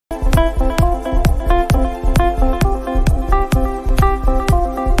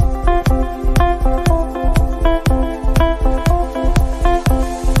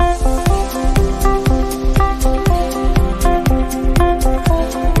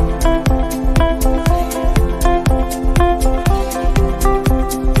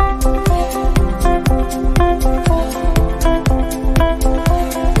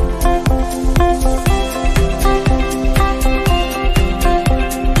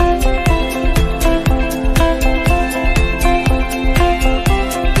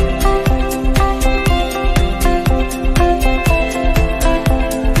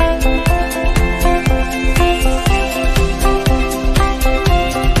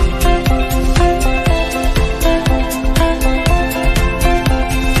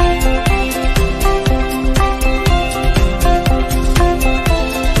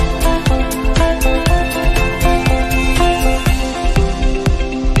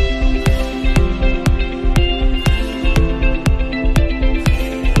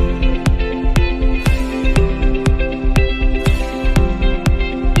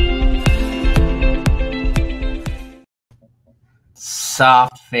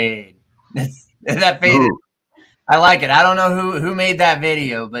soft fade. That fade. I like it. I don't know who made that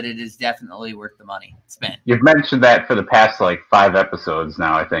video, but it is definitely worth the money spent. You've mentioned that for the past like 5 episodes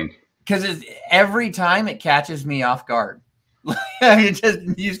now, I think. Because every time it catches me off guard. You're just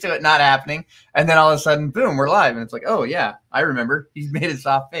used to it not happening, and then all of a sudden, boom, we're live, and it's like, oh yeah, I remember. He's made a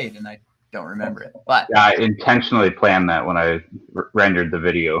soft fade, and I don't remember it. But yeah, I intentionally planned that when I rendered the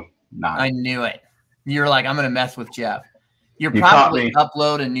video. I knew it. You're like, I'm going to mess with Jeff. You probably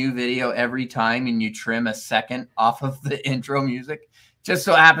upload a new video every time, and you trim a second off of the intro music. Just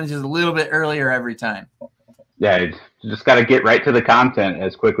so happens just a little bit earlier every time. Yeah, you just got to get right to the content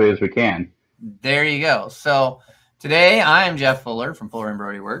as quickly as we can. There you go. So today, I am Jeff Fuller from Fuller &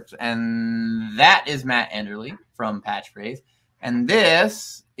 Brody Works, and that is Matt Enderly from Patchphrase, and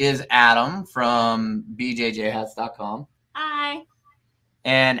this is Adam from BJJHats.com. Hi.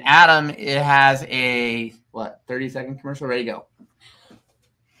 And Adam, it has a, 30-second commercial? Ready, go.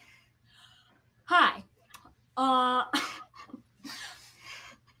 Hi.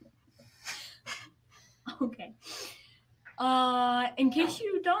 Okay. In case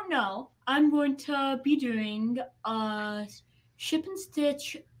you don't know, I'm going to be doing a ship and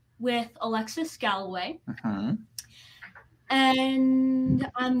stitch with Alexis Galloway. Mm-hmm. And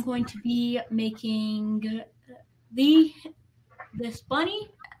I'm going to be making a bunny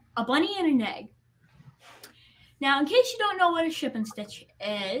and an egg. Now, in case you don't know what a ship and stitch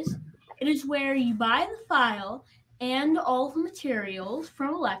is, it is where you buy the file and all the materials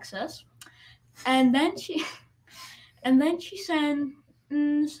from Alexis, and then she sends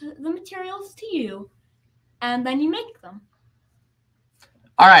the materials to you, and then you make them.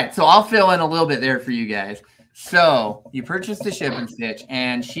 All right, so I'll fill in a little bit there for you guys. So you purchase the ship and stitch,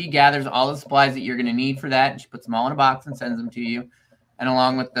 and she gathers all the supplies that you're going to need for that, and she puts them all in a box and sends them to you, and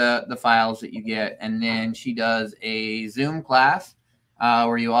along with the files that you get. And then she does a Zoom class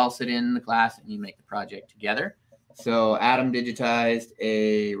where you all sit in the class and you make the project together. So Adam digitized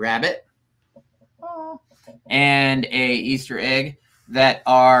a rabbit and a Easter egg that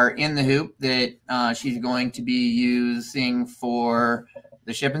are in the hoop that she's going to be using for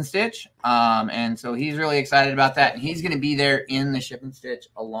the ship and stitch. And so he's really excited about that. And he's going to be there in the ship and stitch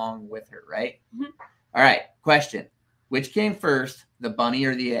along with her, right? Mm-hmm. All right. Question. Which came first, the bunny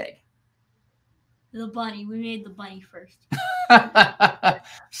or the egg? The bunny. We made the bunny first.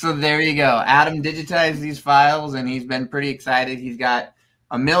 So there you go. Adam digitized these files, and he's been pretty excited. He's got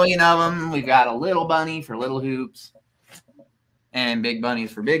 1 million of them. We've got a little bunny for little hoops and big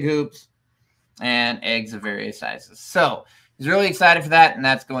bunnies for big hoops and eggs of various sizes. So he's really excited for that, and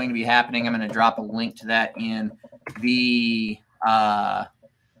that's going to be happening. I'm going to drop a link to that in the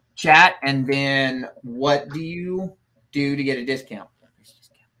chat. And then what do you do to get a discount?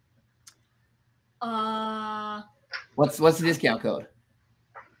 What's the discount code?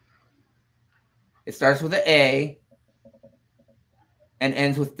 It starts with an A and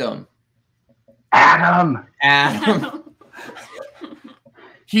ends with dumb. Adam.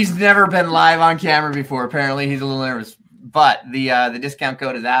 He's never been live on camera before. Apparently, he's a little nervous. But the discount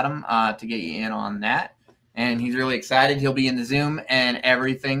code is Adam to get you in on that. And he's really excited. He'll be in the Zoom and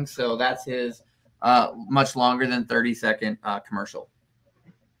everything. So that's his much longer than 30-second commercial.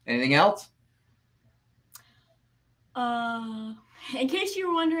 Anything else? In case you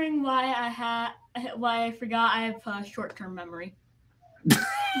were wondering why I forgot, I have short-term memory.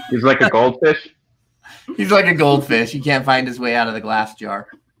 He's like a goldfish. He's like a goldfish. He can't find his way out of the glass jar.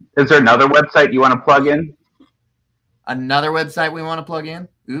 Is there another website you want to plug in? Another website we want to plug in?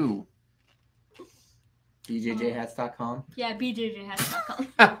 Ooh. BJJHats.com? Yeah, BJJHats.com.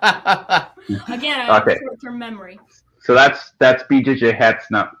 Again, I have short-term memory. So that's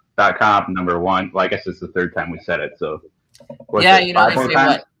BJJHats.com, number one. Well, I guess it's the third time we said it. So yeah, you know, they say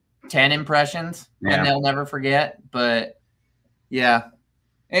what, 10 impressions, and they'll never forget. But yeah.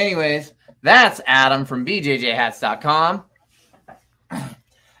 Anyways, that's Adam from BJJHats.com.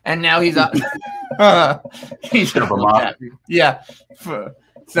 And now he's up. He's yeah.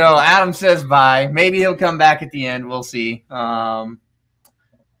 So Adam says bye. Maybe he'll come back at the end. We'll see. We'll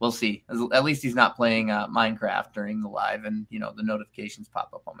see. At least he's not playing Minecraft during the live, and you know the notifications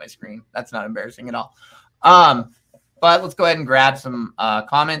pop up on my screen. That's not embarrassing at all. But let's go ahead and grab some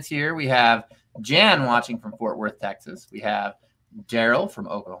comments here. We have Jan watching from Fort Worth, Texas. We have Daryl from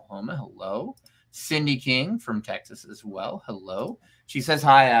Oklahoma. Hello. Cindy King from Texas as well. Hello. She says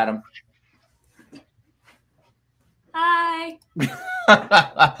hi, Adam. Hi.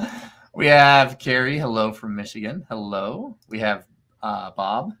 We have Carrie. Hello from Michigan. Hello. We have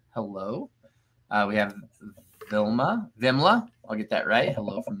Bob. Hello. We have Vimla. I'll get that right.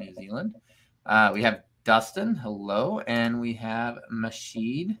 Hello from New Zealand. We have Dustin, hello, and we have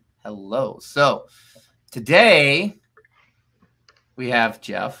Mashid, hello. So today we have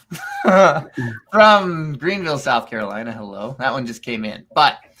Jeff from Greenville, South Carolina. Hello. That one just came in.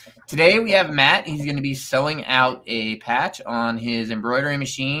 But today we have Matt. He's going to be sewing out a patch on his embroidery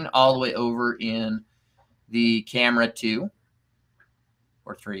machine all the way over in the camera 2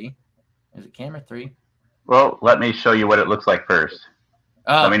 or 3. Is it camera 3? Well, let me show you what it looks like first.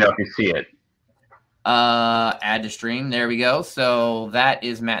 Oh. Let me know if you see it. Add to stream. There we go. So that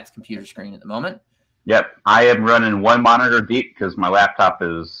is Matt's computer screen at the moment. Yep. I am running one monitor deep because my laptop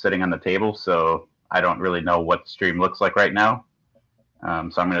is sitting on the table, so I don't really know what the stream looks like right now. So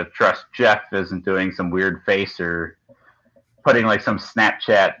I'm going to trust Jeff isn't doing some weird face or putting like some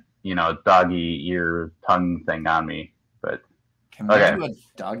Snapchat, doggy ear tongue thing on me. But can we do a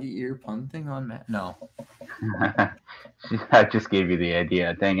doggy ear pun thing on Matt? No. I just gave you the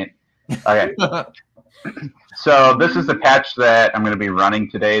idea. Dang it. Okay. So this is the patch that I'm going to be running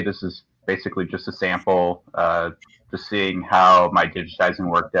today. This is basically just a sample, just seeing how my digitizing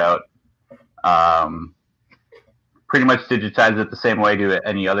worked out. Pretty much digitize it the same way to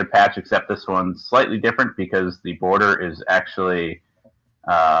any other patch, except this one's slightly different because the border is actually,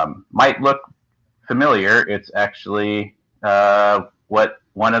 might look familiar. It's actually what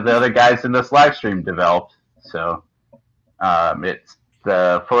one of the other guys in this live stream developed. So it's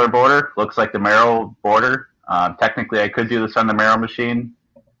the Fuller border, looks like the Merrill border. Technically, I could do this on the Merrill machine.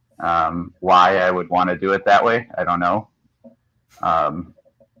 Why I would want to do it that way, I don't know.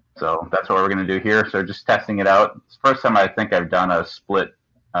 So that's what we're going to do here. So just testing it out. It's the first time I think I've done a split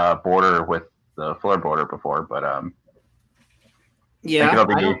border with the Fuller border before, but yeah, I think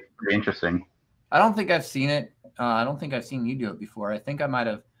it'll be pretty interesting. I don't think I've seen it. I don't think I've seen you do it before. I think I might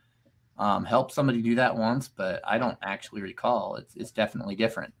have helped somebody do that once, but I don't actually recall. It's definitely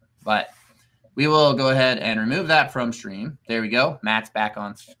different. But we will go ahead and remove that from stream. There we go. Matt's back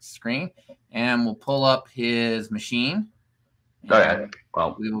on screen, and we'll pull up his machine. Okay.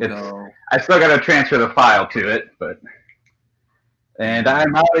 Well, we will go. I still got to transfer the file to it, and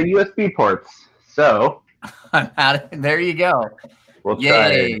I'm out of USB ports, so I'm out of. There you go. We'll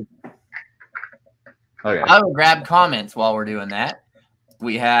try. Okay. I will grab comments while we're doing that.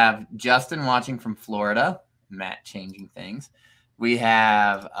 We have Justin watching from Florida. Matt changing things. We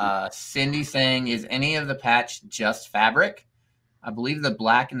have Cindy saying, "Is any of the patch just fabric?" I believe the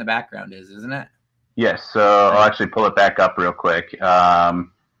black in the background isn't it? Yes, so I'll actually pull it back up real quick.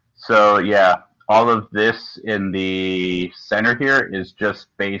 So yeah, all of this in the center here is just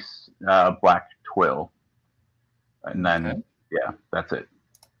base black twill. And then, yeah, that's it.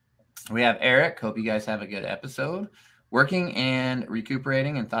 We have Eric. Hope you guys have a good episode. Working and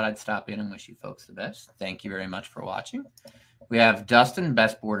recuperating, and thought I'd stop in and wish you folks the best. Thank you very much for watching. We have Dustin,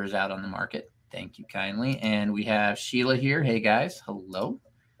 best borders out on the market. Thank you kindly. And we have Sheila here. Hey, guys. Hello.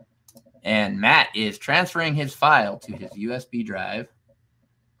 And Matt is transferring his file to his USB drive.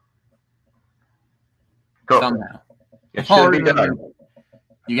 Cool. Somehow. It should be done.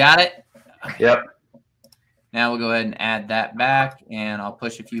 You got it? Yep. Now we'll go ahead and add that back, and I'll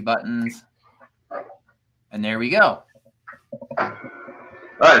push a few buttons. And there we go. All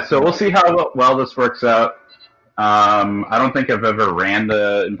right, so we'll see how well this works out. I don't think I've ever ran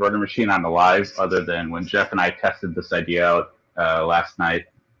the embroidery machine on the live other than when Jeff and I tested this idea out last night.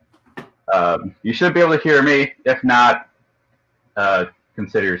 You should be able to hear me. If not,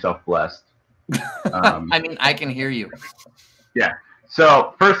 consider yourself blessed. I mean, I can hear you. Yeah.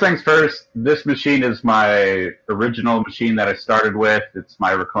 So first things first, this machine is my original machine that I started with. It's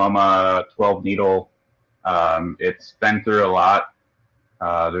my Ricoma 12 needle. It's been through a lot.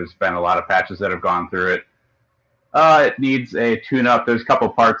 There's been a lot of patches that have gone through it. It needs a tune-up. There's a couple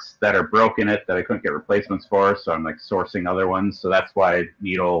parts that are broken in it that I couldn't get replacements for, so I'm like sourcing other ones. So that's why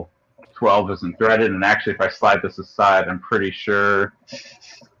needle 12 isn't threaded. And actually, if I slide this aside, I'm pretty sure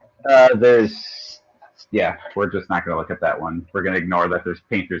yeah, we're just not going to look at that one. We're going to ignore that there's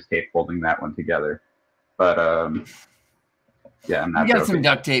painter's tape holding that one together. But yeah, I'm not. You got some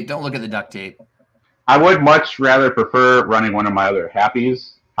duct tape. Don't look at the duct tape. I would much rather prefer running one of my other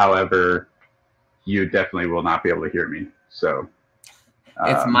Happies. However, you definitely will not be able to hear me. So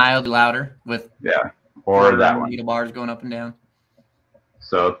it's mild louder with or that one. Needle bars going up and down.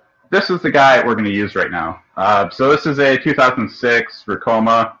 So this is the guy we're going to use right now. So this is a 2006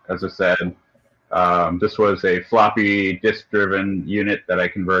 Ricoma, as I said. This was a floppy disk-driven unit that I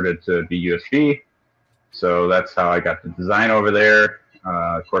converted to be USB. So that's how I got the design over there.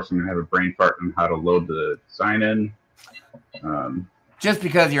 Of course, I'm going to have a brain fart on how to load the design in. Just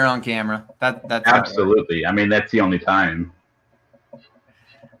because you're on camera. That's absolutely. I mean, that's the only time.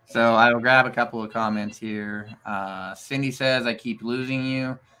 So I will grab a couple of comments here. Cindy says, I keep losing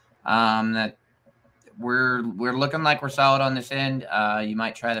you. That we're looking like we're solid on this end. You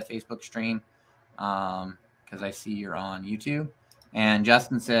might try the Facebook stream because I see you're on YouTube. And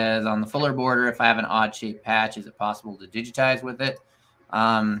Justin says, on the fuller border, if I have an odd shaped patch, is it possible to digitize with it?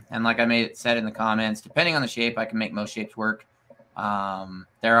 And like I said in the comments, depending on the shape, I can make most shapes work.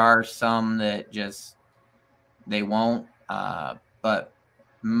 There are some that just they won't, but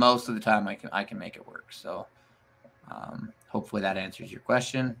most of the time I can make it work. So hopefully that answers your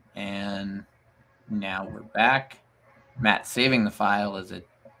question. And now we're back. Matt's saving the file as a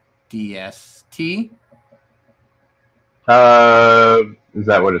DST. Is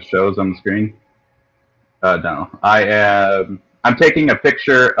that what it shows on the screen? No, I'm taking a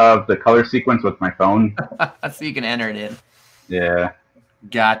picture of the color sequence with my phone. So you can enter it in. Yeah.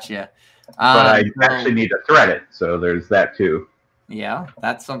 Gotcha. But I actually need to thread it, so there's that too. Yeah,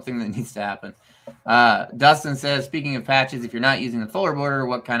 that's something that needs to happen. Dustin says, speaking of patches, if you're not using the fuller border,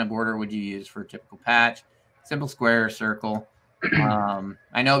 what kind of border would you use for a typical patch? Simple square or circle?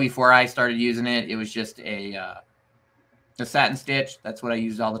 I know before I started using it, it was just a satin stitch. That's what I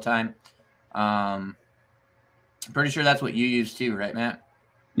used all the time. I'm pretty sure that's what you use too, right, Matt?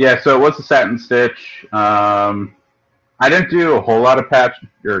 Yeah, so it was a satin stitch. I didn't do a whole lot of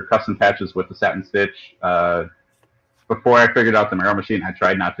custom patches with the satin stitch. Before I figured out the Mero machine, I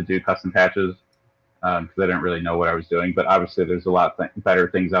tried not to do custom patches because I didn't really know what I was doing. But obviously, there's a lot better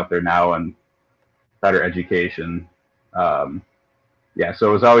things out there now and better education. Yeah, so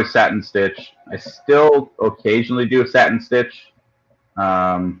it was always satin stitch. I still occasionally do a satin stitch,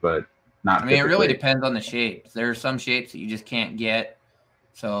 but not. I mean, it really depends on the shapes. There are some shapes that you just can't get,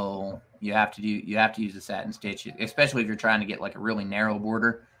 so you have to use a satin stitch, especially if you're trying to get like a really narrow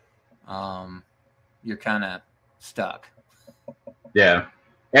border. You're kind of stuck. Yeah,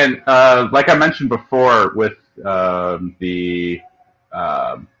 and like I mentioned before, with the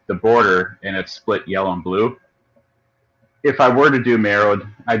border and it's split yellow and blue. If I were to do Merrowed,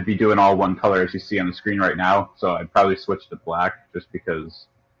 I'd be doing all one color as you see on the screen right now. So I'd probably switch to black just because,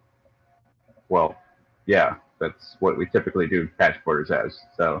 well, yeah, that's what we typically do patch borders as.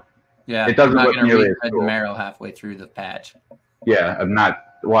 So yeah, it doesn't look nearly as cool. Merrow halfway through the patch. Yeah, I'm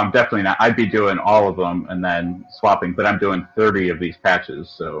definitely not. I'd be doing all of them and then swapping, but I'm doing 30 of these patches.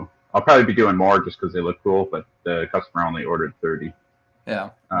 So I'll probably be doing more just because they look cool, but the customer only ordered 30.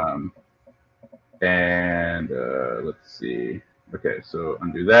 Yeah. And let's see. Okay, so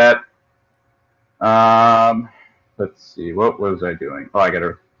undo that. Let's see. What was I doing? Oh, I got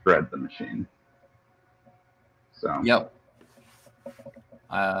to thread the machine. So. Yep.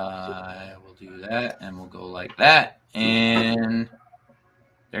 I will do that, and we'll go like that, and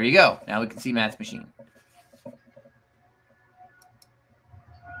there you go. Now we can see Matt's machine.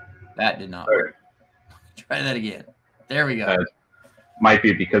 That did not work. Try that again. There we go. Might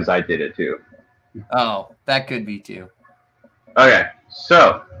be because I did it too. Oh, that could be too. Okay,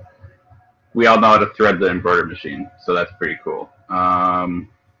 so we all know how to thread the inverter machine, so that's pretty cool. Of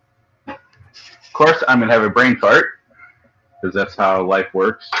course, I'm going to have a brain fart, because that's how life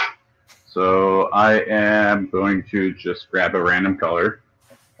works. So I am going to just grab a random color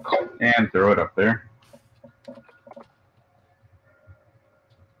and throw it up there.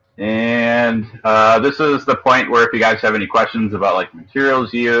 And this is the point where if you guys have any questions about like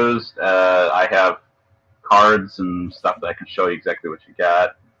materials used, I have cards and stuff that I can show you exactly what you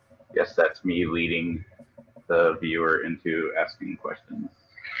got. Yes, that's me leading the viewer into asking questions.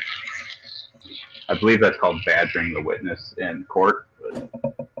 I believe that's called badgering the witness in court.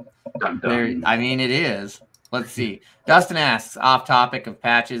 I mean, it is. Let's see. Dustin asks, off topic of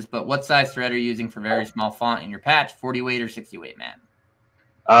patches, but what size thread are you using for very small font in your patch? 40 weight or 60 weight, man?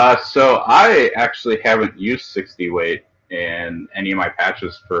 So I actually haven't used 60 weight in any of my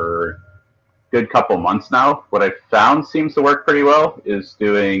patches for a good couple months now. What I found seems to work pretty well is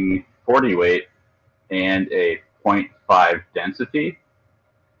doing 40 weight and a 0.5 density.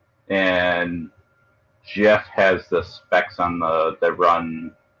 And Jeff has the specs on the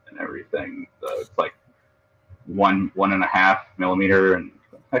run and everything. So it's like 1.5 millimeter. And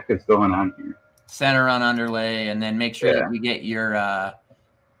what the heck is going on here? Center run underlay, and then make sure that you get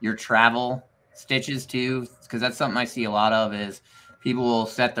your travel stitches too, because that's something I see a lot of is people will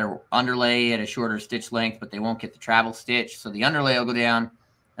set their underlay at a shorter stitch length, but they won't get the travel stitch. So the underlay will go down, and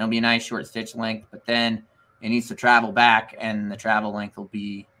it'll be a nice short stitch length, but then it needs to travel back, and the travel length will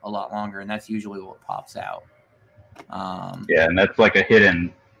be a lot longer, and that's usually what pops out. Yeah, and that's like a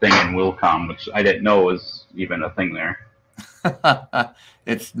hidden thing in Wilcom, which I didn't know was even a thing there.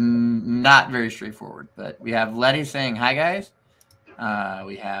 It's not very straightforward, but we have Letty saying, hi, guys.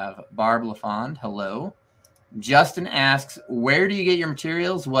 We have Barb LaFond. Hello. Justin asks, where do you get your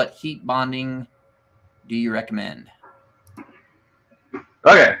materials? What heat bonding do you recommend?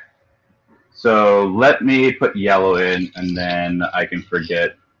 Okay. So let me put yellow in, and then I can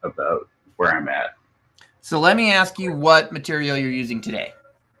forget about where I'm at. So let me ask you what material you're using today.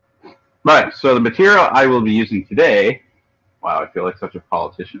 Right. So the material I will be using today, wow, I feel like such a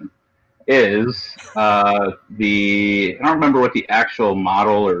politician, is I don't remember what the actual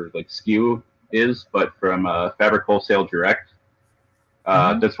model or like SKU is, but from Fabric Wholesale Direct.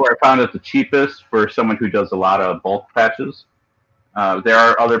 That's where I found it the cheapest for someone who does a lot of bulk patches. There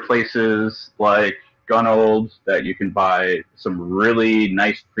are other places like Gunold that you can buy some really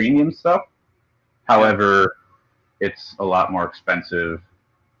nice premium stuff. However, it's a lot more expensive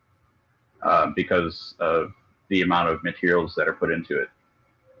because of the amount of materials that are put into it.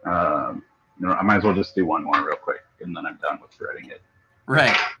 I might as well just do one more real quick, and then I'm done with threading it.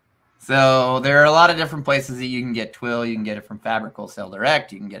 Right. So there are a lot of different places that you can get twill. You can get it from Fabric Wholesale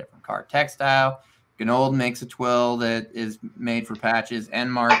Direct. You can get it from Car Textile. Gunold makes a twill that is made for patches,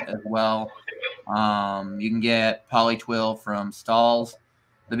 and Mark as well. You can get poly twill from Stalls.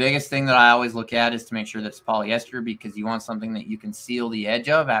 The biggest thing that I always look at is to make sure that it's polyester, because you want something that you can seal the edge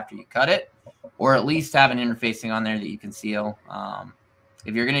of after you cut it, or at least have an interfacing on there that you can seal.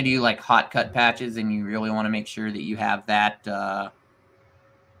 If you're going to do like hot cut patches and you really want to make sure that you have that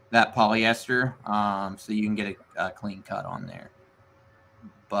that polyester, so you can get a clean cut on there.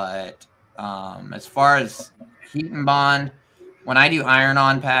 But as far as heat and bond, when I do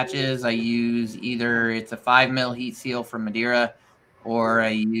iron-on patches, I use either it's a 5 mil heat seal from Madeira, or I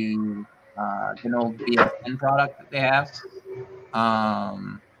use an old BSN product that they have.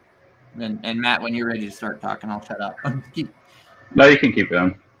 And Matt, when you're ready to start talking, I'll shut up. No, you can keep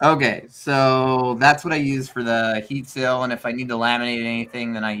going. Okay, so that's what I use for the heat seal, and if I need to laminate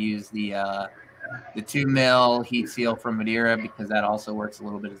anything, then I use the 2 mil heat seal from Madeira, because that also works a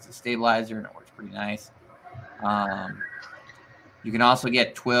little bit as a stabilizer, and it works pretty nice. You can also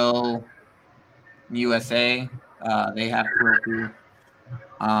get Twill USA. They have Twill too.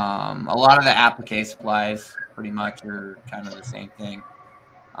 A lot of the applique supplies pretty much are kind of the same thing.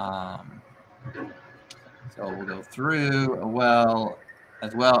 So we'll go through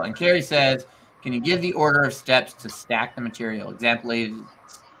as well. And Carrie says, can you give the order of steps to stack the material?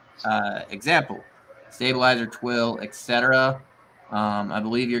 Example, stabilizer, twill, etc. I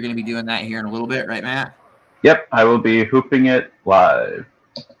believe you're going to be doing that here in a little bit, right, Matt? Yep, I will be hooping it live.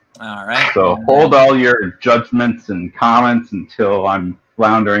 All right. So hold all your judgments and comments until I'm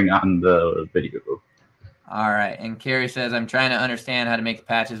floundering on the video. All right. And Carrie says, I'm trying to understand how to make the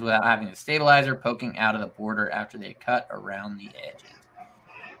patches without having the stabilizer poking out of the border after they cut around the edges.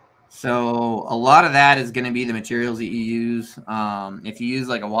 So a lot of that is going to be the materials that you use. If you use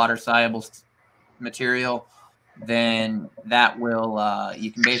like a water-soluble material, then that will,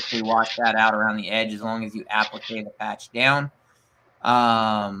 you can basically wash that out around the edge as long as you applique the patch down.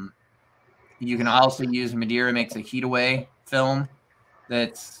 You can also use Madeira makes a heat away film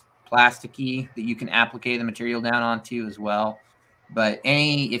that's plasticky that you can applique the material down onto as well. But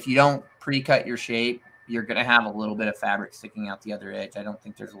if you don't pre-cut your shape, you're going to have a little bit of fabric sticking out the other edge. I don't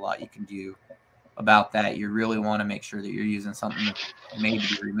think there's a lot you can do about that. You really want to make sure that you're using something that's made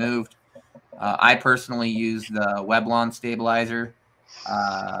to be removed. I personally use the Weblon stabilizer,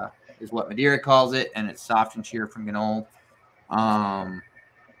 is what Madeira calls it, and it's soft and sheer from Gunold.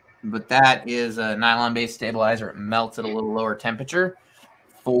 But that is a nylon-based stabilizer. It melts at a little lower temperature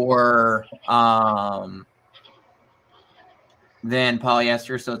than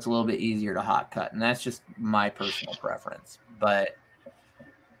polyester, so it's a little bit easier to hot cut, and that's just my personal preference. But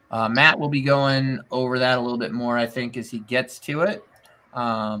Matt will be going over that a little bit more, I think, as he gets to it.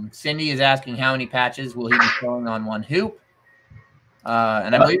 Cindy is asking how many patches will he be throwing on one hoop,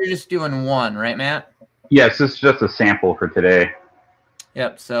 and I believe you're just doing one, right, Matt? Yes, this is just a sample for today.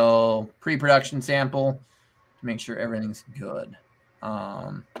 Yep, so pre-production sample to make sure everything's good.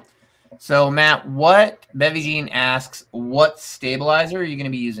 So Matt, Bevy asks, what stabilizer are you going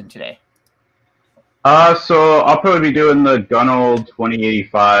to be using today? So I'll probably be doing the Gunold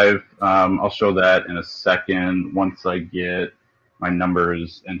 2085. I'll show that in a second once I get my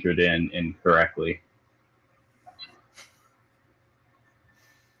numbers entered in incorrectly.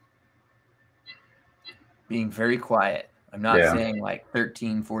 Being very quiet. I'm not saying like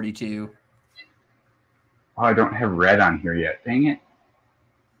 1342. Oh, I don't have red on here yet. Dang it.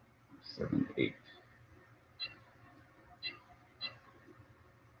 7, 8.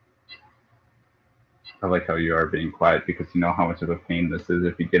 I like how you are being quiet because you know how much of a pain this is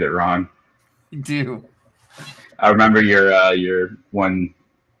if you get it wrong. You do. I remember your one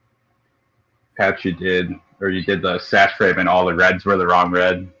patch you did, or you did the sash frame and all the reds were the wrong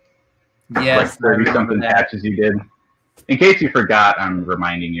red. Yes, like 30-something patches you did. In case you forgot, I'm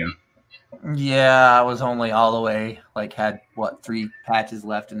reminding you. Yeah, I was only all the way, like, had, what, 3 patches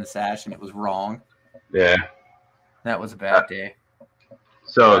left in the sash, and it was wrong. Yeah. That was a bad day.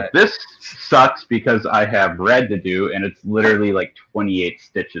 So this sucks because I have red to do, and it's literally like 28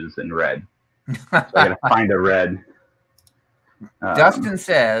 stitches in red. So I gotta find a red. Dustin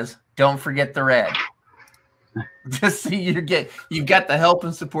says, don't forget the red. Just so you've got the help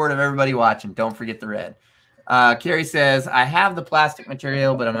and support of everybody watching. Don't forget the red. Carrie says, I have the plastic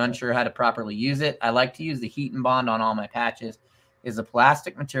material, but I'm unsure how to properly use it. I like to use the heat and bond on all my patches. Is the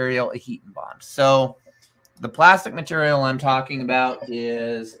plastic material a heat and bond? So the plastic material I'm talking about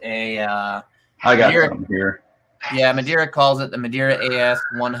is a I got some here. Yeah, Madeira calls it the Madeira AS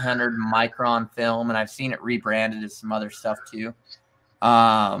 100 micron film, and I've seen it rebranded as some other stuff too.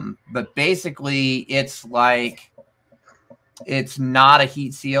 But basically it's like, it's not a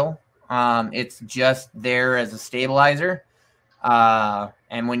heat seal. It's just there as a stabilizer.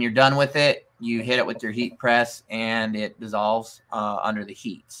 And when you're done with it, you hit it with your heat press and it dissolves under the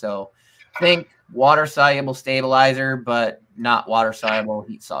heat. So think water soluble stabilizer, but not water soluble,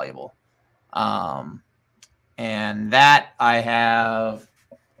 heat soluble. And that I have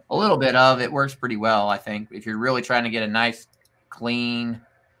a little bit of. It works pretty well, I think. If you're really trying to get a nice, clean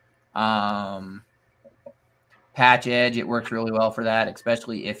patch edge, it works really well for that,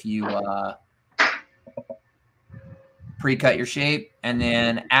 especially if you pre-cut your shape. And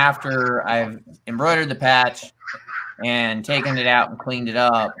then after I've embroidered the patch and taken it out and cleaned it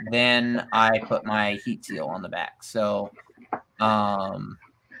up, then I put my heat seal on the back. So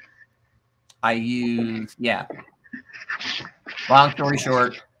I use, yeah. Long story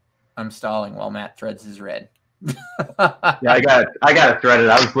short, I'm stalling while Matt threads his red. Yeah, I got it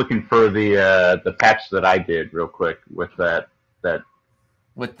threaded. I was looking for the patch that I did real quick with that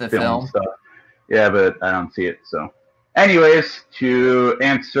with the film stuff. Yeah, but I don't see it. So, anyways, to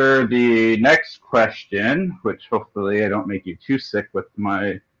answer the next question, which hopefully I don't make you too sick with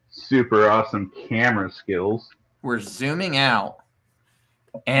my super awesome camera skills. We're zooming out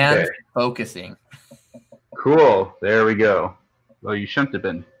and focusing. Cool. There we go. Well, you shouldn't have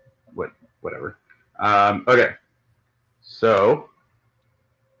been. Whatever. Okay. So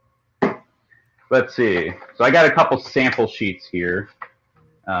let's see. So I got a couple sample sheets here,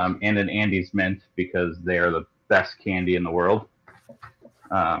 and an Andes Mint because they are the best candy in the world.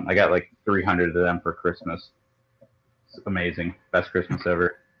 I got like 300 of them for Christmas. It's amazing. Best Christmas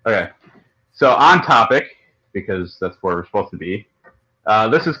ever. Okay. So on topic, because that's where we're supposed to be.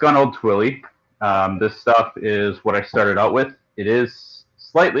 This is Gun Old Twilly. This stuff is what I started out with. It is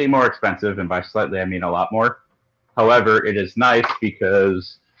slightly more expensive, and by slightly I mean a lot more. However, it is nice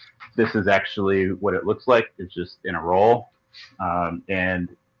because this is actually what it looks like. It's just in a roll. And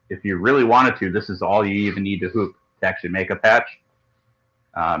if you really wanted to, this is all you even need to hoop to actually make a patch,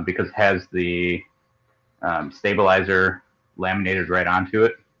 because it has the stabilizer laminated right onto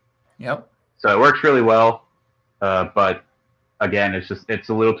it. Yep. So it works really well, but again, it's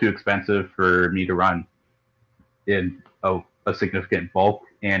a little too expensive for me to run in a significant bulk,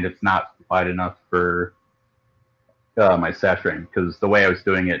 and it's not wide enough for my sash frame, because the way I was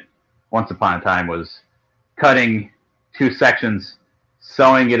doing it once upon a time was cutting 2 sections,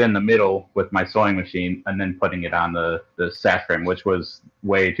 sewing it in the middle with my sewing machine, and then putting it on the sash frame, which was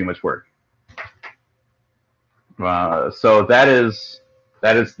way too much work. So that is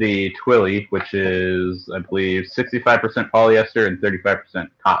the Twilly, which is, I believe, 65% polyester and 35%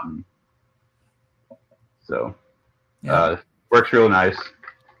 cotton. So works real nice.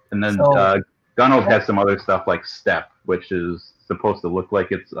 And then Gun Old has some other stuff like Step, which is supposed to look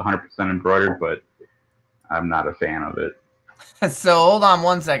like it's 100% embroidered, but I'm not a fan of it. So hold on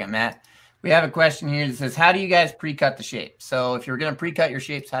one second, Matt. We have a question here that says, how do you guys pre-cut the shape? So if you're going to pre-cut your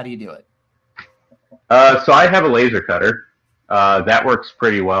shapes, how do you do it? So I have a laser cutter. That works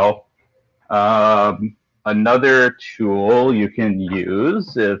pretty well. Another tool you can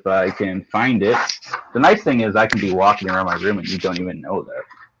use, if I can find it. The nice thing is I can be walking around my room and you don't even know that.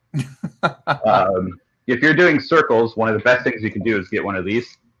 If you're doing circles, one of the best things you can do is get one of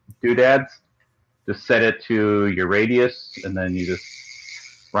these doodads. Just set it to your radius, and then you just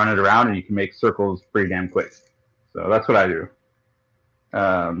run it around, and you can make circles pretty damn quick. So that's what I do.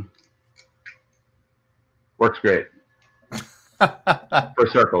 Works great for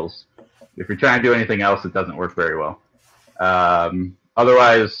circles. If you're trying to do anything else, it doesn't work very well.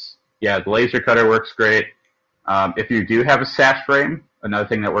 Otherwise, yeah, the laser cutter works great. If you do have a sash frame, another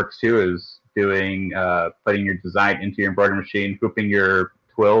thing that works too is doing putting your design into your embroidery machine, hooping your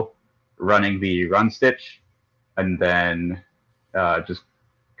twill, running the run stitch, and then just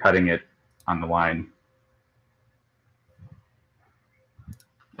cutting it on the line.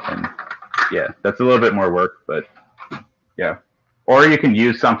 And yeah, that's a little bit more work, but yeah. Or you can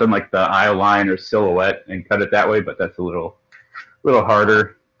use something like the aisle line or silhouette and cut it that way, but that's a little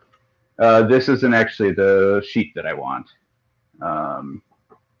harder. This isn't actually the sheet that I want.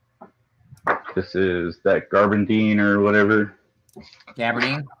 This is that gabardine or whatever.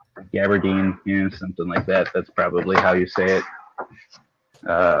 Gabardine? Gabardine, yeah, something like that. That's probably how you say it.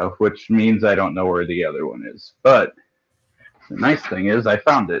 Which means I don't know where the other one is. But the nice thing is I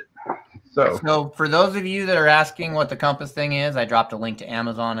found it. So for those of you that are asking what the compass thing is, I dropped a link to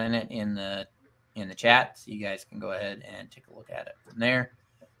Amazon in it in the chat, so you guys can go ahead and take a look at it from there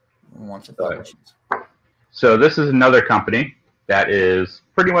once it publishes. So this is another company that is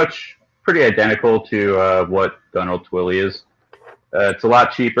pretty identical to what Gunold Twilly is. It's a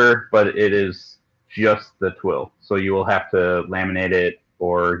lot cheaper, but it is just the twill. So you will have to laminate it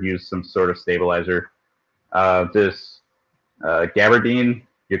or use some sort of stabilizer. This gabardine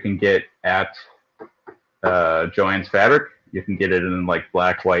you can get at Joann's Fabric. You can get it in like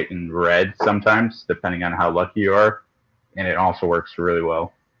black, white, and red sometimes, depending on how lucky you are. And it also works really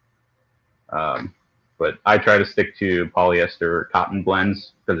well. But I try to stick to polyester or cotton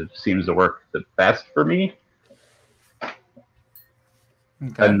blends because it seems to work the best for me.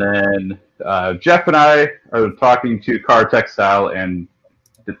 Okay. And then Jeff and I are talking to Car Textile, and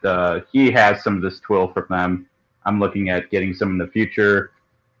he has some of this twill from them. I'm looking at getting some in the future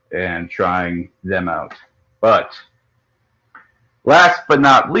and trying them out. But last but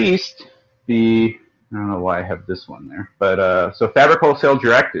not least, I don't know why I have this one there, but so Fabric Wholesale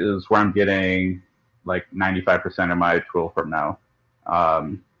Direct is where I'm getting like 95% of my twill from now.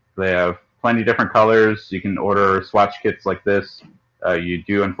 They have plenty of different colors. You can order swatch kits like this. You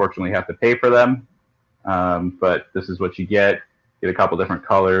do unfortunately have to pay for them, but this is what you get. Get a couple different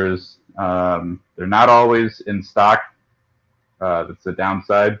colors. They're not always in stock. That's the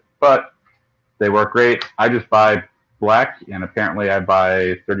downside, but they work great. I just buy black, and apparently I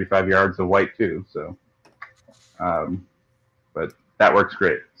buy 35 yards of white too. So, but that works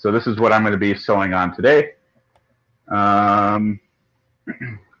great. So this is what I'm going to be sewing on today. And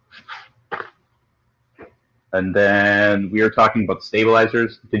then we were talking about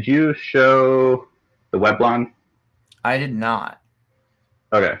stabilizers. Did you show the Weblon? I did not.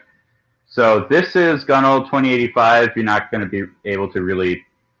 Okay. So this is Gunold 2085. You're not going to be able to really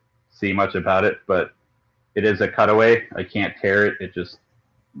see much about it, but it is a cutaway. I can't tear it. It just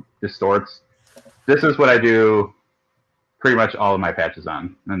distorts. This is what I do pretty much all of my patches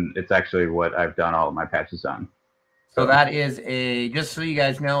on, and it's actually what I've done all of my patches on. So that is just so you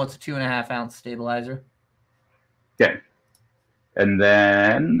guys know, it's a 2.5 ounce stabilizer. Okay. And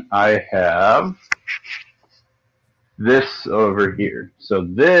then I have this over here. So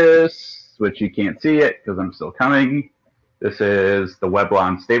this, which you can't see it because I'm still coming, this is the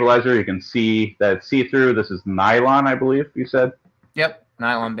Weblon stabilizer. You can see that it's see-through. This is nylon, I believe you said. Yep,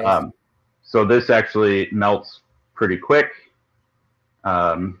 nylon based. So this actually melts pretty quick.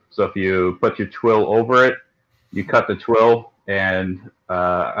 So if you put your twill over it, you cut the twill, and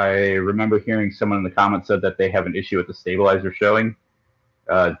I remember hearing someone in the comments said that they have an issue with the stabilizer showing.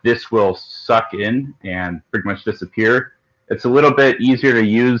 This will suck in and pretty much disappear. It's a little bit easier to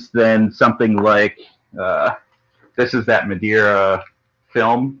use than something like, this is that Madeira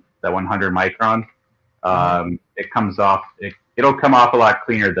film, that 100 micron. It comes off, it'll come off a lot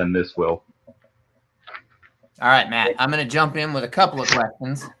cleaner than this will. All right, Matt, I'm going to jump in with a couple of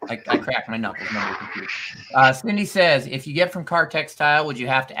questions. I cracked my knuckles. Cindy says, if you get from Car Textile, would you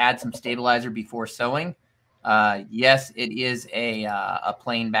have to add some stabilizer before sewing? Yes, it is a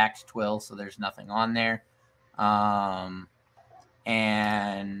plain backed twill, so there's nothing on there.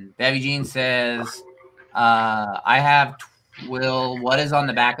 And Bevy Jean says, I have twill. What is on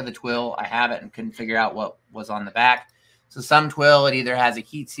the back of the twill? I have it and couldn't figure out what was on the back. So some twill, it either has a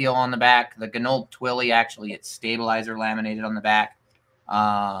heat seal on the back. The Gunold Twilly, actually, it's stabilizer laminated on the back.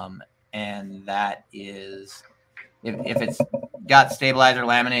 And that is, if it's got stabilizer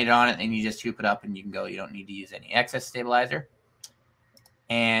laminated on it, then you just hoop it up and you can go. You don't need to use any excess stabilizer.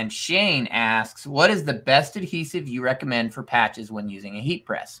 And Shane asks, what is the best adhesive you recommend for patches when using a heat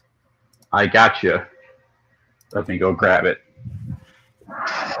press? I got you. Let me go grab it.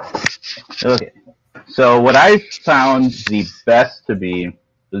 Okay. So what I found the best to be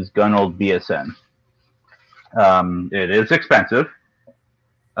is Gunold BSN. It is expensive,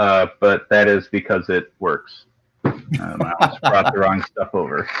 but that is because it works. I almost brought the wrong stuff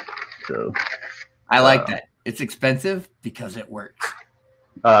over. So I like that. It's expensive because it works.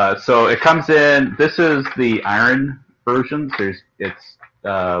 So it comes in. This is the iron version. It's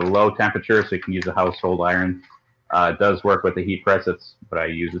low temperature, so you can use a household iron. It does work with the heat press. That's what I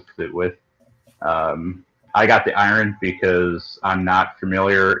use it with. I got the iron because I'm not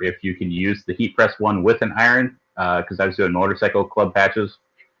familiar if you can use the heat press one with an iron, because I was doing motorcycle club patches,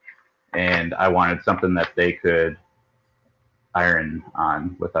 and I wanted something that they could iron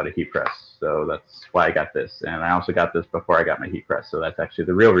on without a heat press. So that's why I got this. And I also got this before I got my heat press. So that's actually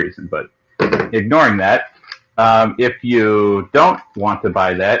the real reason. But ignoring that, if you don't want to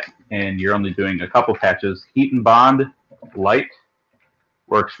buy that and you're only doing a couple patches, Heat and Bond Light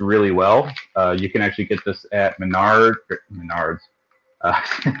works really well. You can actually get this at Menards.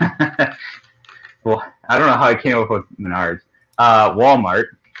 Well, I don't know how I came up with Menards. Walmart.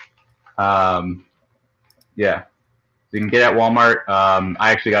 Yeah. So you can get it at Walmart.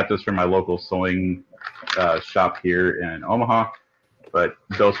 I actually got this from my local sewing shop here in Omaha, but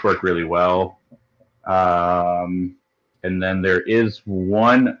those work really well. And then there is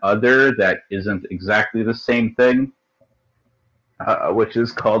one other that isn't exactly the same thing, which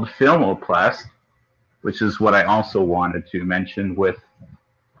is called Filmoplast, which is what I also wanted to mention with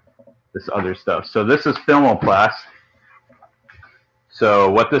this other stuff. So this is Filmoplast.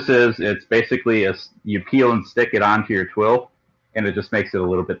 So what this is, it's basically you peel and stick it onto your twill, and it just makes it a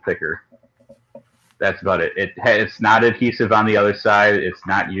little bit thicker. That's about it. It's not adhesive on the other side. It's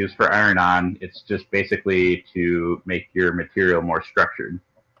not used for iron-on. It's just basically to make your material more structured.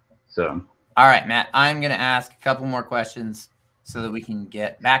 So. All right, Matt, I'm going to ask a couple more questions so that we can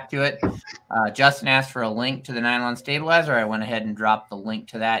get back to it. Justin asked for a link to the nylon stabilizer. I went ahead and dropped the link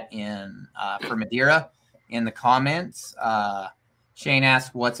to that in for Madeira in the comments. Shane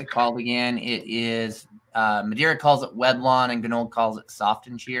asked, what's it called again? It is, Madeira calls it Weblon and Ganold calls it Soft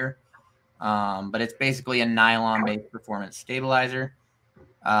and Shear. But it's basically a nylon-based performance stabilizer.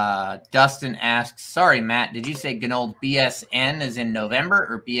 Dustin asks, sorry, Matt, did you say Ganold BSN is in November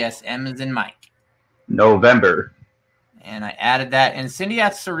or BSM is in Mike? November. And I added that. And Cindy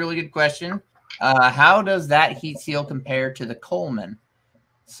asks a really good question. How does that heat seal compare to the Coleman?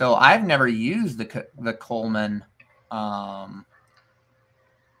 So I've never used the Coleman.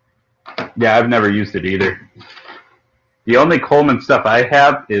 Yeah, I've never used it either. The only Coleman stuff I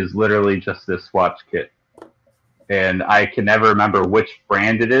have is literally just this swatch kit. And I can never remember which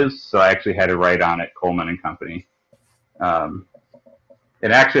brand it is, so I actually had to write on it Coleman and Company. And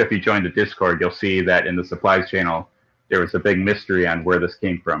actually, if you join the Discord, you'll see that in the supplies channel, there was a big mystery on where this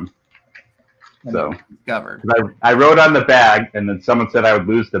came from. So discovered. I wrote on the bag, and then someone said I would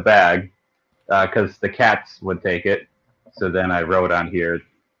lose the bag because the cats would take it. So then I wrote on here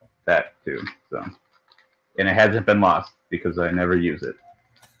that too. So, and it hasn't been lost because I never use it.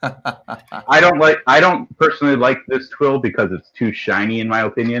 I don't personally like this twill because it's too shiny in my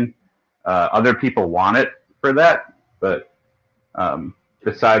opinion. Other people want it for that, but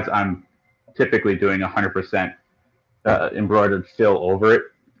besides, I'm typically doing 100% embroidered fill over it.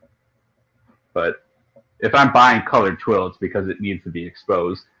 But if I'm buying colored twill, it's because it needs to be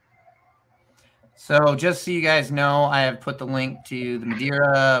exposed. So just so you guys know, I have put the link to the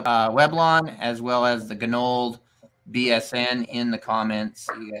Madeira Weblon as well as the Ganold BSN in the comments.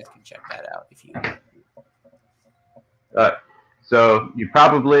 So you guys can check that out if you want. So you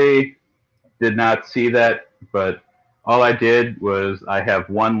probably did not see that, but all I did was I have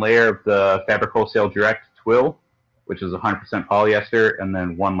one layer of the Fabric Wholesale Direct twill, which is 100% polyester, and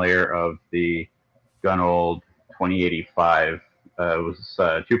then one layer of the Ganold 2085. It was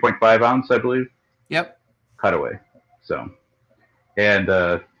 2.5 ounce, I believe. Yep. Cutaway. So, and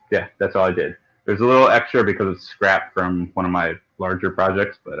yeah, that's all I did. There's a little extra because it's scrap from one of my larger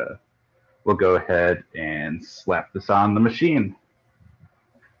projects, but we'll go ahead and slap this on the machine.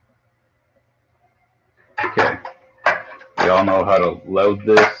 Okay. We all know how to load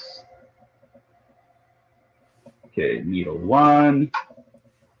this. Okay, needle one.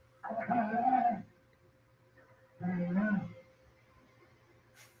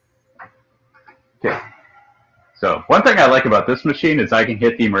 Okay. So one thing I like about this machine is I can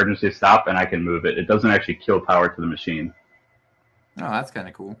hit the emergency stop and I can move it. It doesn't actually kill power to the machine. Oh, that's kind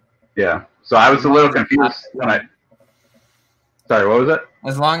of cool. Yeah. So I was a little confused when I... Sorry, what was it?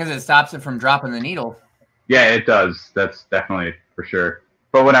 As long as it stops it from dropping the needle. Yeah, it does. That's definitely for sure.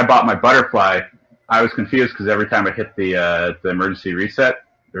 But when I bought my butterfly, I was confused because every time I hit the emergency reset,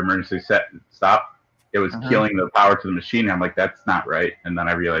 the emergency stop, it was killing the power to the machine. And I'm like, that's not right. And then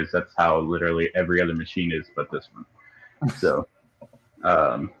I realized that's how literally every other machine is but this one. So,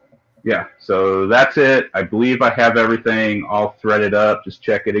 Yeah, so that's it. I believe I have everything all threaded up. Just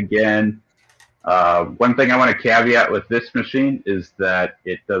check it again. One thing I want to caveat with this machine is that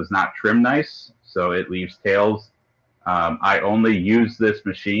it does not trim nice, so it leaves tails. I only use this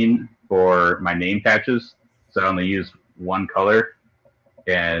machine for my name patches, so I only use one color,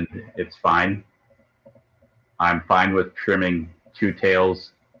 and it's fine. I'm fine with trimming 2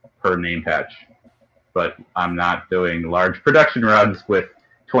 tails per name patch, but I'm not doing large production runs with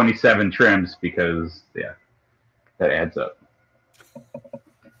 27 trims because, yeah, that adds up.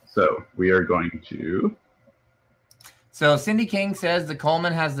 So we are going to... So Cindy King says the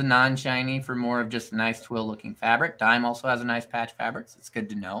Coleman has the non-shiny for more of just a nice twill-looking fabric. Dime also has a nice patch fabrics. It's good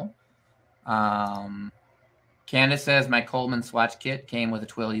to know. Candace says my Coleman swatch kit came with a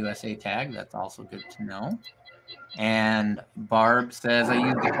Twill USA tag. That's also good to know. And Barb says I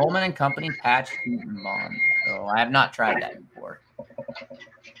use the Coleman and Company patch heat and bond. So I have not tried that before.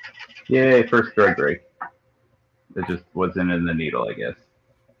 Yay, first thread break. It just wasn't in the needle, I guess.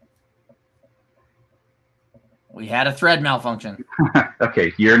 We had a thread malfunction.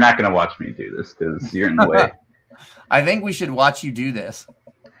 Okay, you're not going to watch me do this because you're in the way. I think we should watch you do this.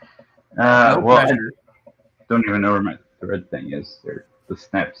 Well, I don't even know where my thread thing is. Or the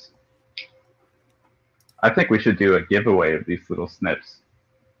snips. I think we should do a giveaway of these little snips.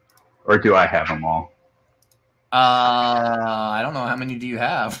 Or do I have them all? I don't know. How many do you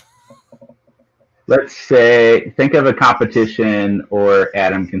have? Let's say, think of a competition, or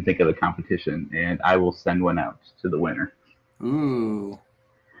Adam can think of a competition, and I will send one out to the winner. Ooh.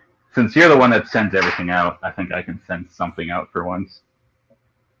 Since you're the one that sends everything out, I think I can send something out for once.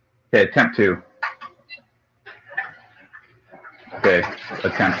 Okay, attempt 2. Okay,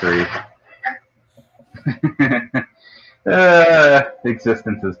 attempt 3.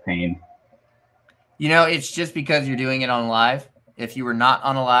 Existence is pain. You know, it's just because you're doing it on live. If you were not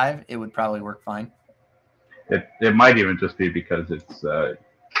on a live, it would probably work fine. It might even just be because it's, I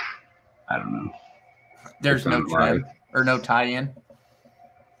don't know. There's no trim or no tie-in.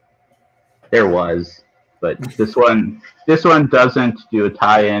 There was, but this one doesn't do a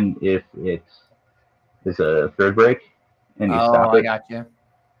tie-in if it is a third break and you stop it. I got you.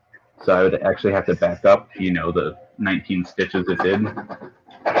 So I would actually have to back up, the 19 stitches it did.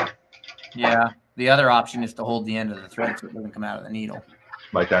 Yeah. The other option is to hold the end of the thread so it doesn't come out of the needle.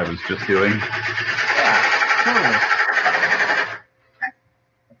 Like I was just doing. Yeah,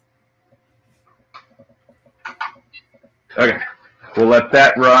 totally. Okay. We'll let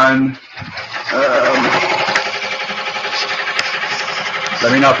that run.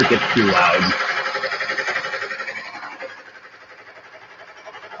 Let me know if it gets too loud.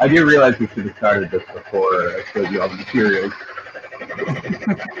 I do realize we should have started this before I showed you all the materials.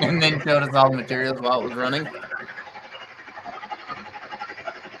 And then showed us all the materials while it was running.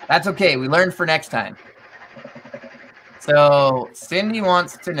 That's okay. We learned for next time. So Cindy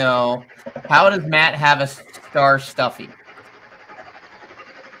wants to know, how does Matt have a star stuffy?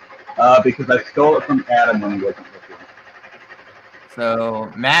 Because I stole it from Adam when he wasn't looking.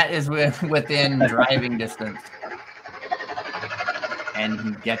 So Matt is within driving distance. And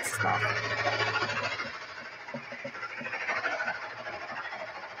he gets stuff.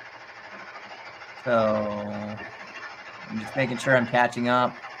 So I'm just making sure I'm catching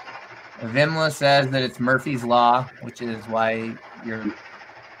up. Vimla says that it's Murphy's Law, which is why your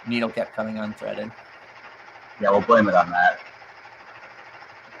needle kept coming unthreaded. Yeah, we'll blame it on that.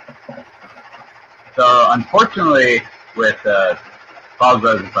 So unfortunately, with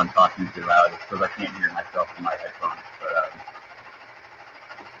apologize if I'm talking too loud, it's because I can't hear myself in my headphones.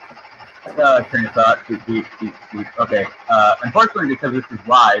 But train of thought. Beep. Okay. Unfortunately, because this is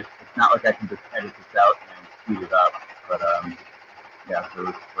live, it's not like I can just edit this out and speed it up. But yeah,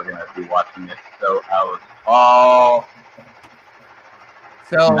 so we're gonna be watching it. So all.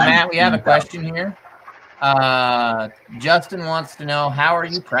 So Matt, we have a question here. Justin wants to know, how are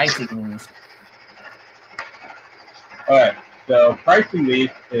you pricing these? All right. So pricing these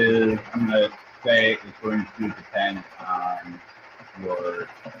is, I'm gonna say, is going to depend on your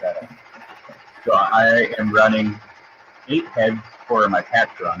setup. So I am running 8 heads for my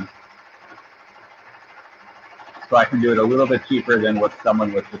patch run. So I can do it a little bit cheaper than what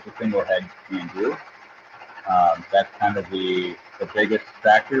someone with just a single head can do. That's kind of the biggest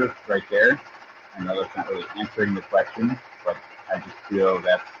factor right there. I know that's not really answering the question, but I just feel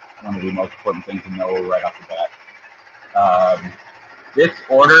that's one of the most important things to know right off the bat. This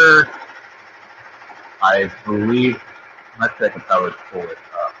order, I believe, let's see if I can probably pull it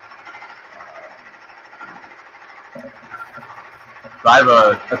up. So I have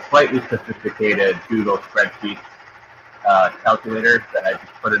a slightly sophisticated Google spreadsheet calculator that I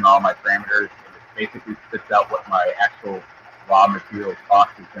just put in all my parameters. And it basically spits out what my actual raw material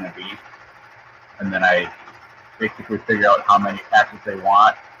cost is going to be. And then I basically figure out how many patches they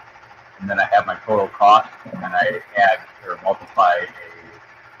want. And then I have my total cost. And then I add or multiply a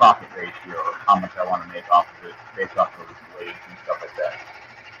profit ratio of how much I want to make off of it based off of weight and stuff like that.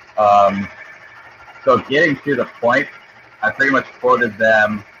 So getting to the point, I pretty much quoted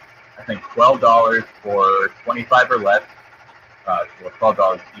them, I think, $12 for 25 or less. Well,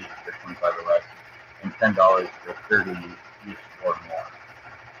 $12 each for 25 or less, and $10 for 30 each or more.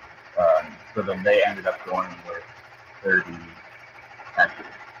 So then they ended up going with 30 patches.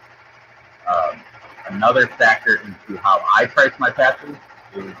 Another factor into how I price my patches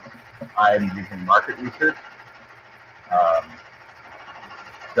is I'm using market research.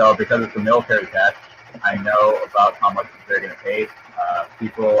 So because it's a military patch, I know about how much they're going to pay.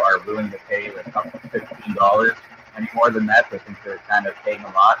 People are willing to pay like up to $15. Any more than that, I think they're kind of paying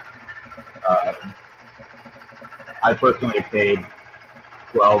a lot. I personally paid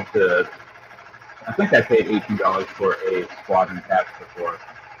I think I paid $18 for a squadron patch before.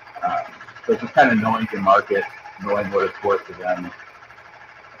 So just kind of knowing your market, knowing what it's worth to them.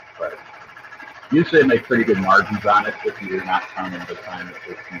 But usually they make pretty good margins on it if you're not counting the time that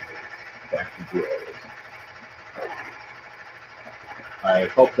it takes to actually do all this. I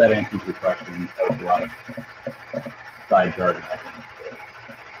hope that answers your question. That was a lot of side jargon, I think.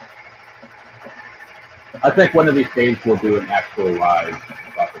 I think one of these days we'll do an actual live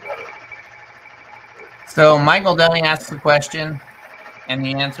talk about it. So Michael Dunning asks a question, and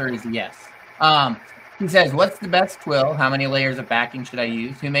the answer is yes. He says, what's the best twill? How many layers of backing should I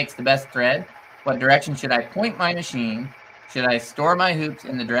use? Who makes the best thread? What direction should I point my machine? Should I store my hoops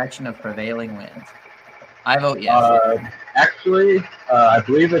in the direction of prevailing winds? I vote yes. Actually, I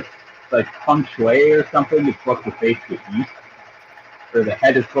believe it's like feng shui or something. It's supposed to face the east, or the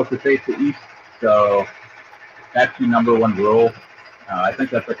head is supposed to face the east. So that's the #1 rule. I think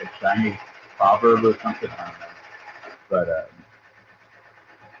that's like a Chinese proverb or something. I don't know. But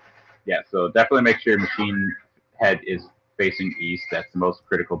yeah, so definitely make sure your machine head is facing east. That's the most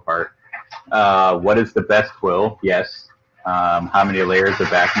critical part. What is the best twill? Yes. How many layers of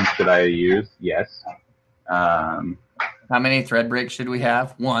backing should I use? Yes. How many thread breaks should we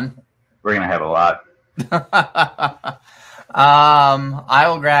have? 1. We're going to have a lot. I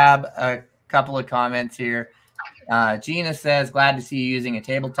will grab a couple of comments here. Gina says, glad to see you using a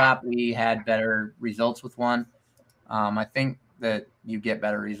tabletop. We had better results with one. I think that you get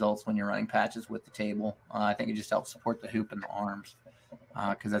better results when you're running patches with the table. I think it just helps support the hoop and the arms,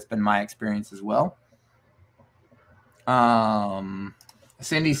 because that's been my experience as well.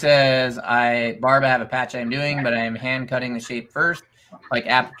 Cindy says, Barb, I have a patch I'm doing, but I am hand cutting the shape first, like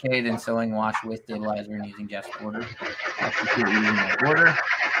applique, then sewing wash with stabilizer and using Jeff's border. Using my border.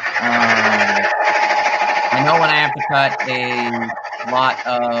 I know when I have to cut a lot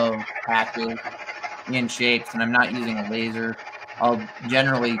of patches in shapes and I'm not using a laser, I'll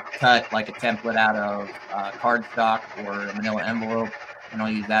generally cut like a template out of cardstock or a manila envelope, and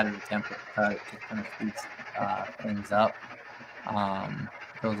I'll use that as a template to cut. It just kind of speeds things up.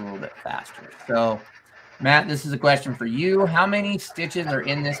 Goes a little bit faster. So, Matt, this is a question for you. How many stitches are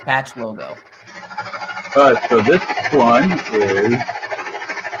in this patch logo? So this one is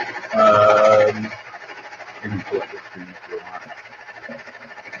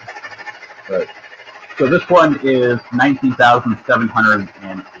so this one is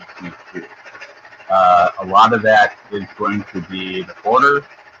 19,782. A lot of that is going to be the border.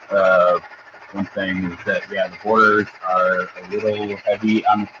 One thing is that, yeah, the borders are a little heavy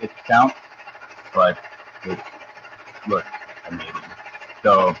on the stitch count, but it looks amazing.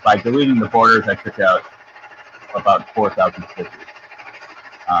 So by deleting the borders, I took out about 4,000 stitches.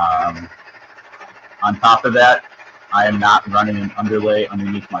 On top of that, I am not running an underlay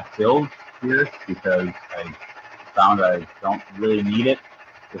underneath my fills here because I found I don't really need it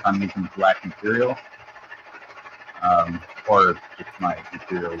if I'm using black material, or just my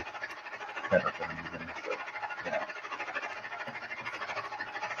material setup that I'm using. So, yeah.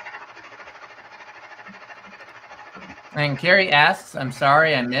 And Carrie asks, I'm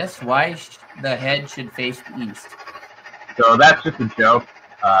sorry I missed, why the head should face the east? So that's just a joke.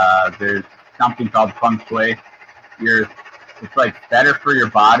 There's something called feng shui. It's like better for your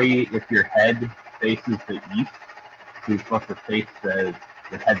body if your head faces the east. So you're supposed to face the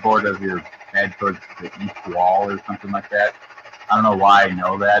headboard of your bed towards the east wall or something like that. I don't know why I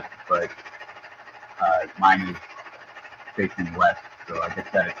know that, but mine is facing west, so I guess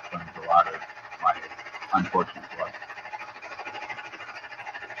that explains a lot of my unfortunate luck.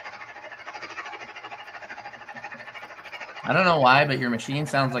 I don't know why, but your machine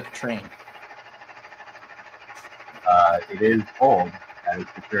sounds like a train. It is old, that is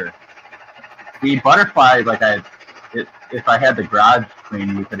for sure. The butterfly, like if I had the garage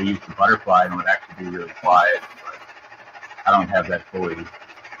clean, we could have used the butterfly and it would actually be really quiet. But I don't have that fully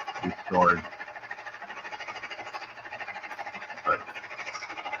restored. But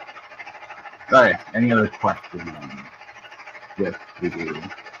all right, any other questions? Yes, we do.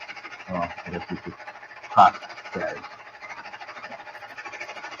 Oh, I guess we just cost says.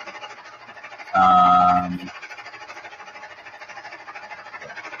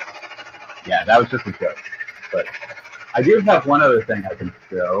 Yeah, that was just a joke. But I do have one other thing I can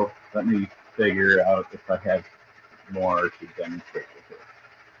show. Let me figure out if I have more to demonstrate with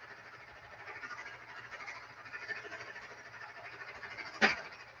it.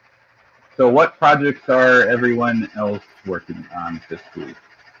 So what projects are everyone else working on this week?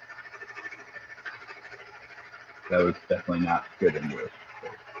 That was definitely not good English.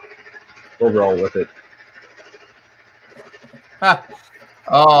 We'll roll with it.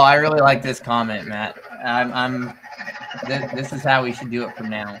 Oh, I really like this comment, Matt. This is how we should do it from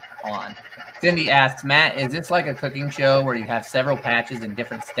now on. Cindy asks, Matt, is this like a cooking show where you have several patches in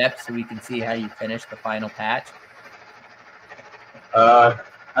different steps so we can see how you finish the final patch? I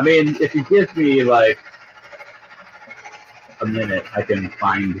mean, if you give me like a minute, I can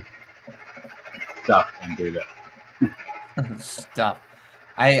find stuff and do that. Stuff.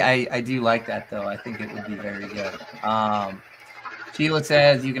 I do like that though. I think it would be very good. Sheila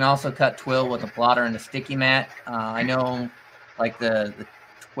says you can also cut twill with a plotter and a sticky mat. I know, like the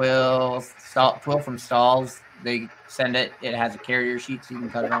twill from Stalls, they send it. It has a carrier sheet, so you can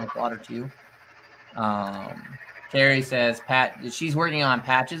cut it on a plotter too. Carrie says she's working on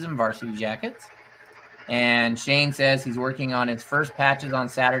patches and varsity jackets. And Shane says he's working on his first patches on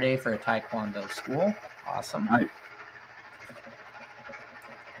Saturday for a Taekwondo school. Awesome. Nice.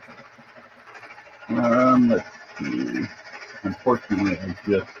 Let's see. Unfortunately, I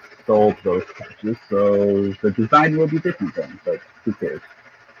just sold those patches, so the design will be different then, but who cares?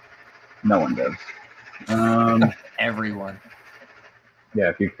 No one does. Everyone. Yeah,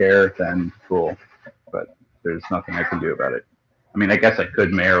 if you care, then cool. But there's nothing I can do about it. I mean, I guess I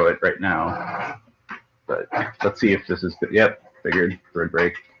could marrow it right now, but let's see if this is good. Yep, figured thread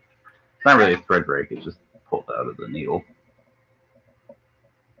break. It's not really a thread break, it's just pulled out of the needle.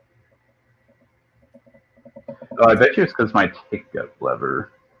 Oh, I bet you it's because my take-up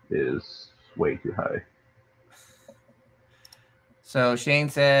lever is way too high. So Shane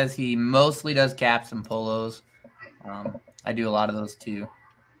says he mostly does caps and polos. I do a lot of those too.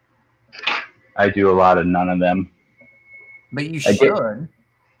 I do a lot of none of them. But you should.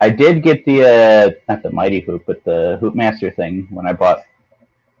 I did get the not the Mighty Hoop, but the Hoopmaster thing when I bought.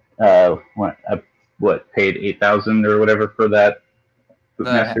 Paid $8,000 or whatever for that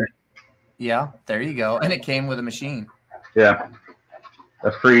Hoopmaster. Yeah, there you go. And it came with a machine. Yeah.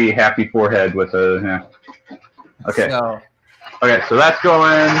 A free happy forehead with a... Yeah. Okay. Okay, so that's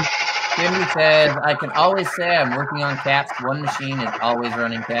going... Jimmy says, I can always say I'm working on caps. One machine is always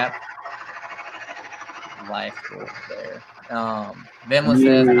running cap. Life goal there. Benla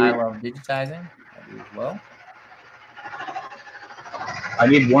says, I love digitizing. I do as well. I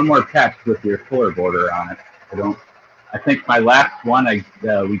need one more patch with your color border on it. I think my last one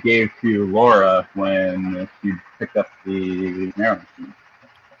we gave to Laura when she picked up the marrow machine.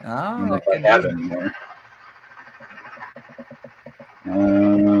 Oh, I don't know if I have it anymore.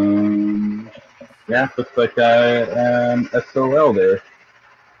 Yeah, looks like SOL there.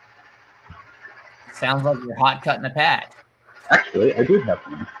 Sounds like you're hot cutting a patch. Actually, I do have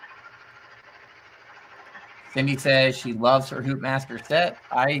one. Cindy says she loves her Hoopmaster set.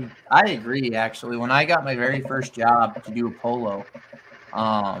 I agree, actually. When I got my very first job to do a polo,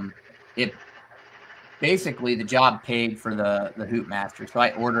 it basically the job paid for the Hoopmaster, so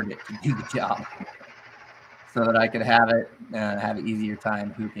I ordered it to do the job so that I could have an easier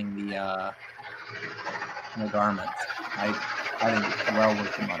time hooping the garments. I think it's well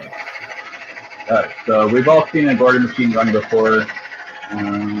worth the money. So we've all seen a Gordon machine run before.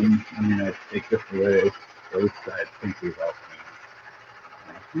 I'm gonna take this away. At least I think we've all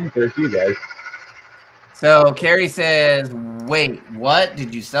seen it. There's you guys. So Carrie says, "Wait, what?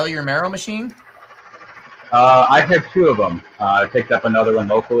 Did you sell your marrow machine?" I had two of them. I picked up another one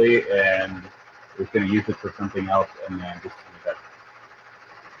locally and was going to use it for something else, and then just ended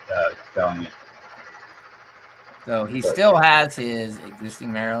up selling it. So he still has his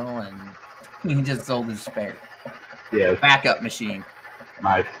existing marrow, and he just sold his spare. Yeah. Backup machine.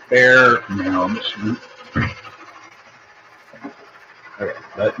 My spare marrow machine. Okay,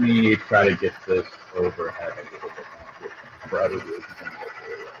 let me try to get this overhead a little bit more. for other reasons.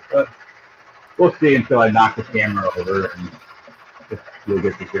 But we'll see until I knock the camera over and you'll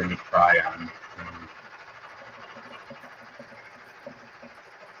get to hear me try on.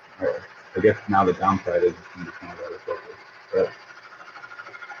 I guess now the downside is it's just kind of out of focus. But,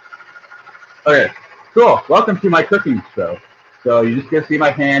 okay, cool. Welcome to my cooking show. So you just get to see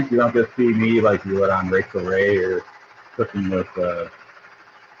my hands. You don't get to see me like you would on Rachel Ray or cooking with, I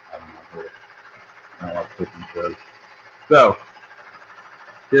don't know what cooking shows. So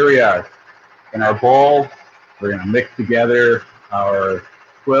here we are. In our bowl, we're going to mix together our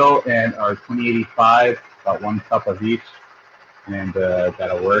Twill and our 2085, about 1 cup of each, and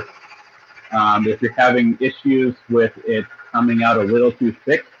that'll work. If you're having issues with it coming out a little too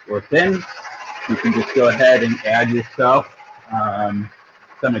thick or thin, you can just go ahead and add yourself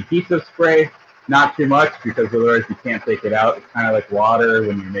some adhesive spray. Not too much, because otherwise you can't take it out. It's kind of like water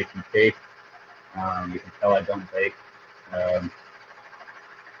when you're making cake. You can tell I don't bake.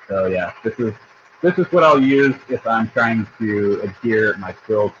 So yeah, this is what I'll use if I'm trying to adhere my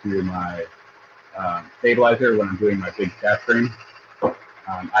Twill to my stabilizer when I'm doing my big cast ring.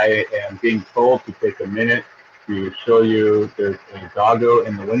 I am being told to take a minute to show you there's a doggo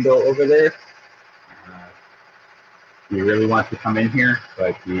in the window over there. He really wants to come in here,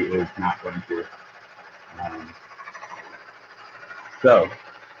 but he is not going to.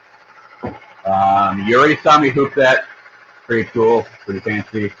 You already saw me hoop that. Pretty cool, pretty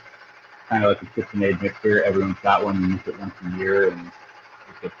fancy. Kind of like a KitchenAid mixer. Everyone's got one. You use it once a year, and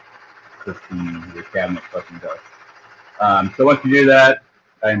it's just your cabinet fucking does. So once you do that,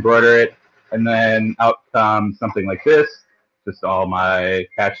 I embroider it, and then out comes something like this. Just all my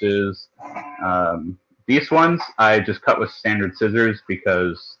patches. These ones I just cut with standard scissors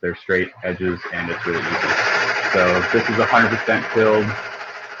because they're straight edges and it's really easy. So this is 100% filled.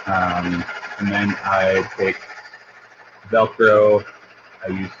 And then I take Velcro. I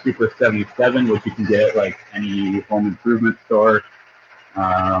use Super 77, which you can get at like any home improvement store.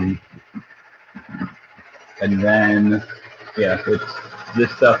 And then, yeah, it's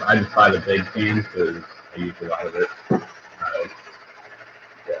this stuff. I just buy the big can because I use a lot of it.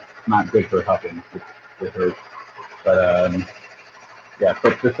 Yeah, not good for huffing. It hurts. But yeah,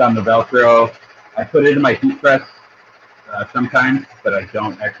 put this on the Velcro. I put it in my heat press sometimes, but I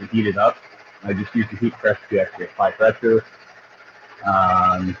don't actually heat it up. I just use the heat press to actually apply pressure.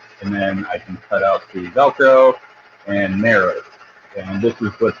 And then I can cut out the Velcro and narrow it. And this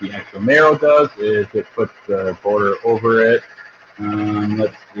is what the actual narrow does, is it puts the border over it.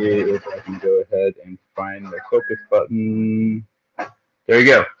 Let's see if I can go ahead and find the focus button. There you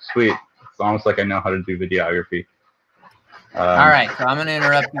go. Sweet. It's almost like I know how to do videography. All right, so I'm going to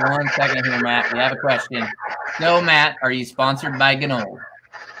interrupt you 1 second here, Matt. We have a question. So, Matt, are you sponsored by Gnoll?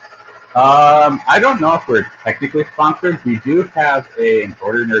 I don't know if we're technically sponsored. We do have an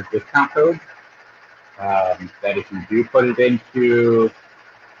Embroider Nerd discount code that if you do put it into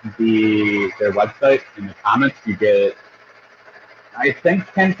their website in the comments, you get, I think,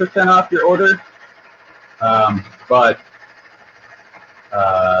 10% off your order. But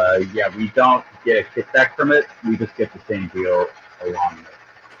yeah, we don't get a kickback from it. We just get the same deal along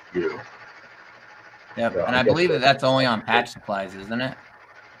with you. Yep, so, and I believe that's only on patch supplies, isn't it?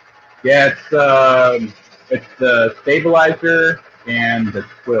 Yeah, it's the stabilizer and the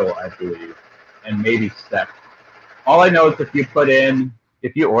Twill, I believe, and maybe Step. All I know is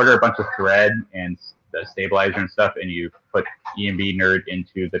if you order a bunch of thread and the stabilizer and stuff, and you put EMB Nerd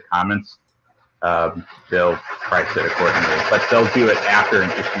into the comments, they'll price it accordingly. But they'll do it after an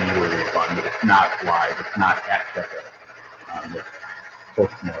issue or refund. It's not live. It's not at checkout. It's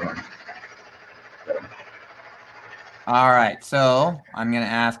post-mortem. So. All right, so I'm going to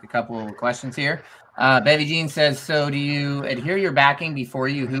ask a couple of questions here. Bevy Jean says, so do you adhere your backing before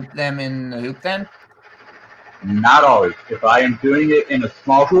you hoop them in the hoop then? Not always. If I am doing it in a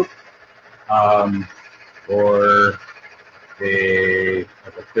small hoop, or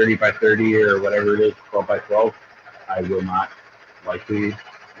like a 30 by 30 or whatever it is, 12 by 12, I will not likely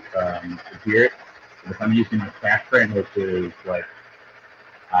adhere it. But if I'm using a cast frame, which is like,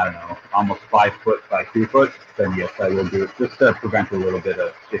 I don't know, almost 5 foot by 2 foot, then yes, I will do it just to prevent a little bit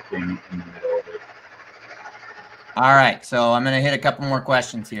of shifting in the middle of it. All right, so I'm going to hit a couple more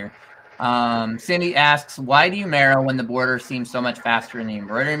questions here. Cindy asks, why do you marrow when the border seems so much faster in the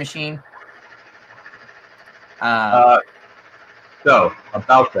embroidery machine? So,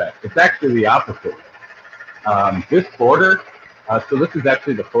 about that, it's actually the opposite. This border, so this is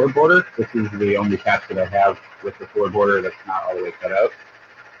actually the forward border. This is the only patch that I have with the forward border that's not all the way cut out.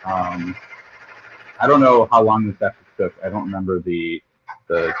 I don't know how long this actually took. I don't remember the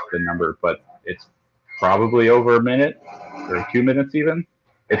number, but it's probably over a minute. or 2 minutes even.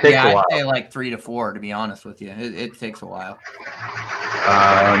 It takes a while. I'd say like 3 to 4, to be honest with you. It takes a while.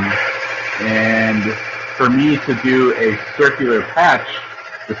 And for me to do a circular patch,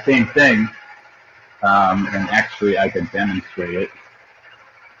 the same thing, and actually I can demonstrate it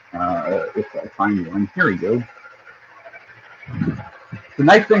if I find one. Here we go. The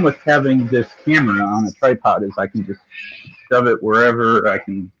nice thing with having this camera on a tripod is I can just shove it wherever I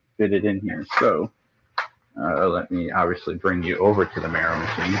can fit it in here. So let me obviously bring you over to the Marrow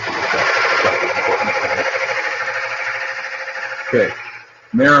machine. Okay,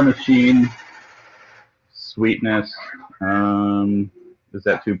 Marrow machine, sweetness. Is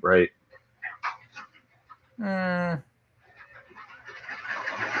that too bright?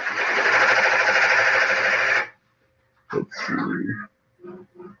 Let's see.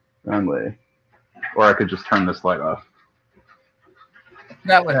 Wrong way. Or I could just turn this light off.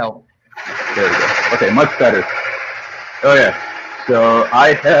 That would help. There we go. Okay, much better. Oh yeah. So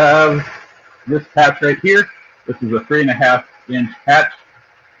I have this patch right here. This is a 3.5-inch patch,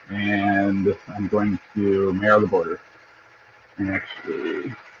 and I'm going to marrow the border. And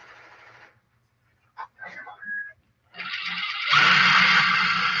actually,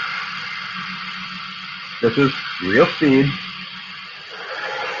 this is real speed.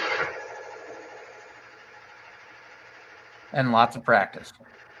 And lots of practice.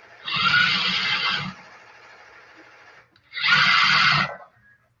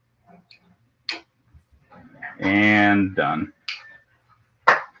 And done.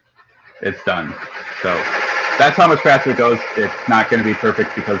 It's done. So that's how much faster it goes. It's not going to be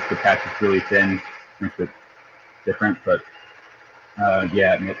perfect because the patch is really thin. Makes it different, but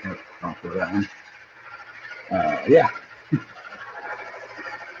yeah, it makes it wrong for that one. Yeah.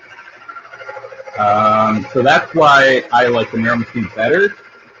 So that's why I like the Marrow machine better.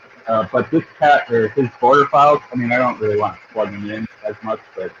 But this patch, or his border files, I mean, I don't really want to plug them in as much,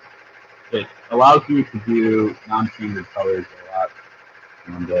 but it allows me to do non-standard colors a lot.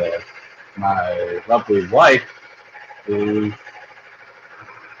 And my lovely wife is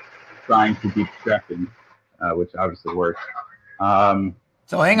trying to be distracting, which obviously works.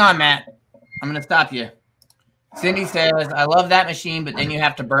 So hang on, Matt. I'm going to stop you. Cindy says, I love that machine, but then you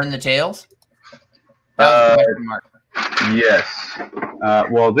have to burn the tails. Yes.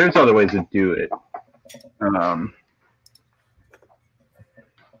 Well, there's other ways to do it.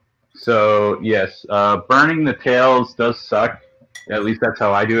 So, yes, burning the tails does suck. At least that's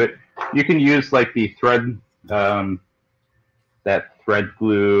how I do it. You can use, like, the thread, that thread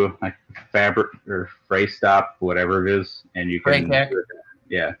glue, like fabric or fray stop, whatever it is, and you can,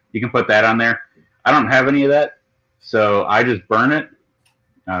 yeah, you can put that on there. I don't have any of that, so I just burn it.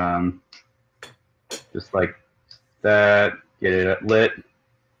 Just like that, get it lit,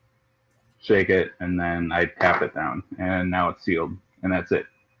 shake it, and then I tap it down, and now it's sealed, and that's it.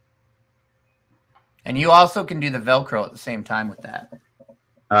 And you also can do the Velcro at the same time with that.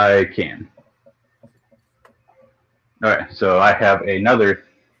 I can. All right, so I have another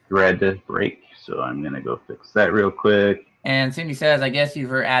thread to break, so I'm going to go fix that real quick. And Cindy says, I guess if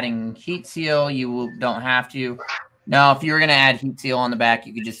you're adding heat seal, you don't have to. No, if you were going to add heat seal on the back,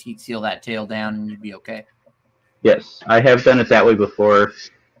 you could just heat seal that tail down and you'd be okay. Yes, I have done it that way before.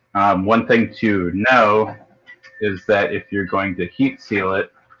 One thing to know is that if you're going to heat seal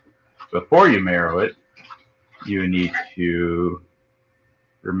it before you marrow it, you need to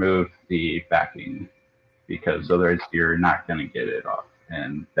remove the backing, because otherwise you're not going to get it off.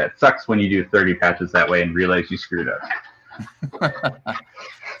 And that sucks when you do 30 patches that way and realize you screwed up.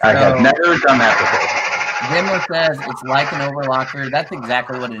 I have never done that before. Zimmer says it's like an overlocker. That's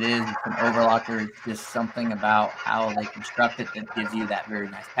exactly what it is. It's an overlocker. It's just something about how they construct it that gives you that very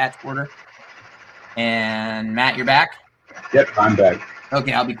nice patch border. And Matt, you're back? Yep, I'm back.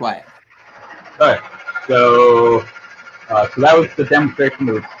 Okay, I'll be quiet. All right. So that was the demonstration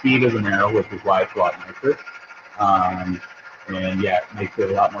of the speed of the marrow, which is why it's a lot nicer. And yeah, it makes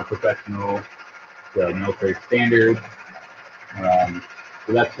it a lot more professional, the military standard.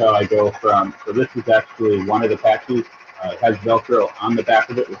 So that's how I go from, so this is actually one of the patches. It has Velcro on the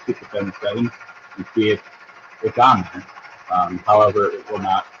back of it with 677. You see it's on there. However, it will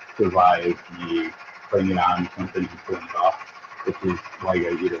not survive me putting it on something and pulling it off, which is why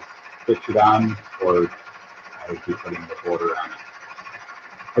you either stitch it on or I would be putting the border on it.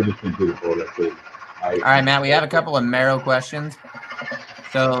 I just didn't do the border too. All right, Matt, we have a couple of marrow questions.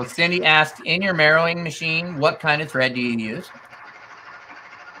 So Cindy asked, in your marrowing machine, what kind of thread do you use?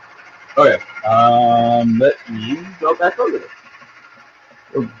 Okay, let me go back over this.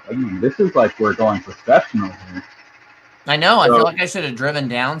 Oh, I mean, this is like we're going professional here. I know. I feel like I should have driven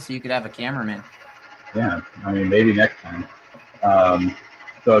down so you could have a cameraman. Yeah, I mean, maybe next time.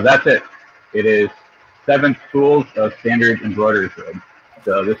 So that's it. It is 7 spools of standard embroidery thread.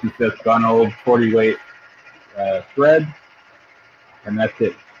 So this is just Gunold 40 weight thread, and that's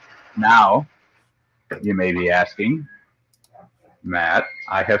it. Now, you may be asking, Matt,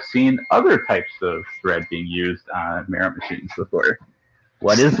 I have seen other types of thread being used on Merit machines before.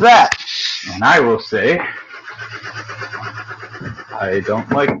 What is that? And I will say, I don't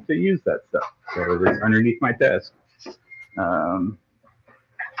like to use that stuff. So it is underneath my desk.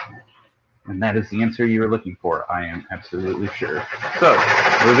 And that is the answer you were looking for. I am absolutely sure. So,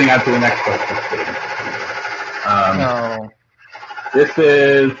 moving on to the next question. This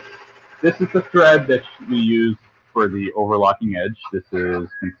is the thread that we use for the overlocking edge. This is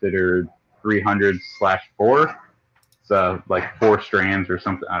considered 300/4. It's like 4 strands or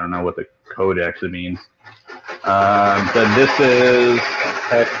something. I don't know what the code actually means. Then this is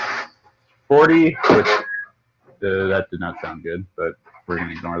Hex 40, which that did not sound good, but we're going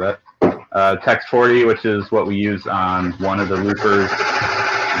to ignore that. Tex 40, which is what we use on one of the loopers,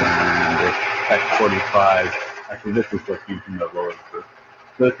 and Tex 45. Actually, this is what's used in the lower looper.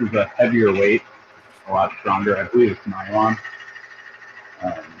 So this is a heavier weight, a lot stronger. I believe it's nylon.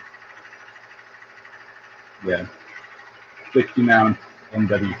 Yeah, 60-ounce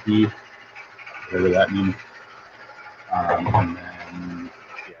NWP, whatever that means. And then,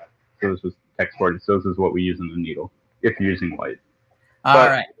 yeah, so this was Tex 40. So this is what we use in the needle if you're using white. All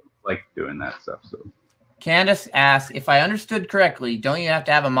right. Like doing that stuff. So Candace asks, if I understood correctly, don't you have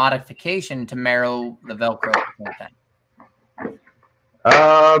to have a modification to marrow the Velcro at the same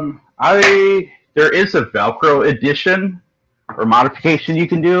time? There is a Velcro edition or modification you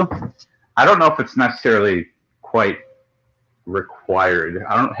can do. I don't know if it's necessarily quite required.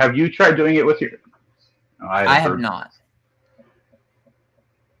 Have you tried doing it with your? No, I have not.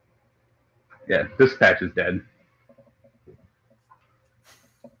 Yeah, this patch is dead.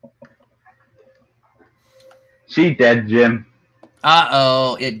 She dead, Jim.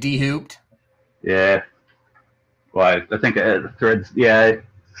 Uh-oh, it de-hooped. Yeah. Well, I think the threads, yeah.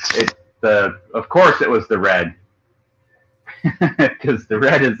 Of course it was the red. Because the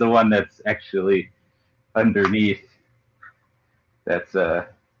red is the one that's actually underneath. That's,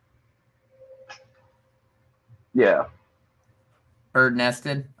 yeah. Bird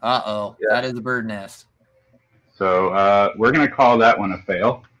nested? Uh-oh, yeah. That is a bird nest. So we're going to call that one a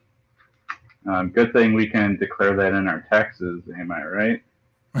fail. Good thing we can declare that in our taxes, am I right?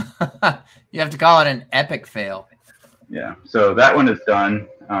 You have to call it an epic fail. Yeah, so that one is done.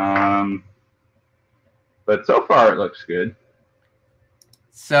 But so far it looks good.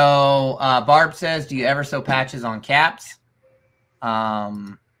 So Barb says, do you ever sew patches on caps?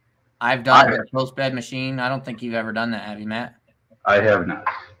 I've done it with a post-bed machine. I don't think you've ever done that, have you, Matt? I have not.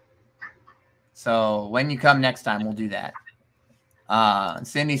 So when you come next time, we'll do that.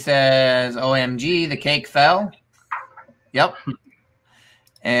 Cindy says, OMG, the cake fell. Yep.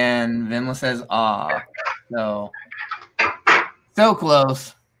 And Vinla says, ah. So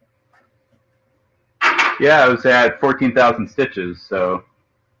close. Yeah, I was at 14,000 stitches. So,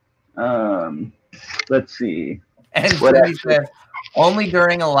 let's see. And Cindy says, only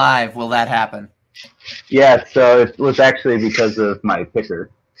during a live will that happen. Yeah, so it was actually because of my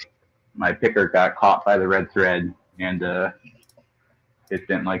picker. My picker got caught by the red thread, and it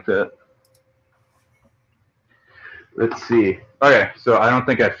didn't like that. Let's see. Okay, so I don't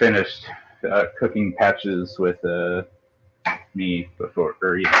think I finished cooking patches with me before,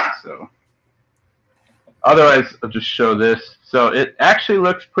 or yeah, so. Otherwise, I'll just show this. So it actually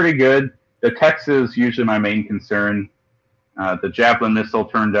looks pretty good. The text is usually my main concern. The Javelin missile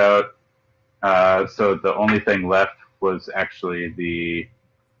turned out, so the only thing left was actually the,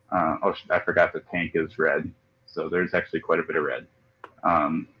 oh, I forgot the tank is red. So there's actually quite a bit of red.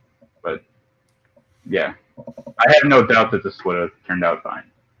 But yeah, I have no doubt that this would have turned out fine.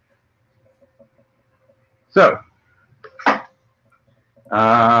 So,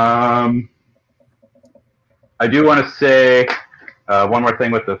 I do want to say one more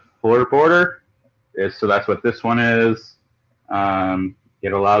thing with the fuller border is, so that's what this one is.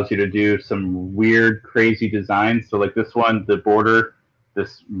 It allows you to do some weird, crazy designs. So like this one, the border,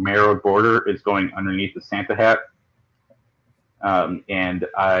 this marrowed border is going underneath the Santa hat. And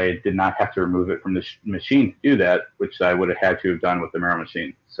I did not have to remove it from the machine to do that, which I would have had to have done with the Marrow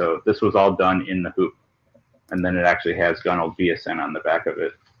machine. So this was all done in the hoop. And then it actually has Gunold VSN on the back of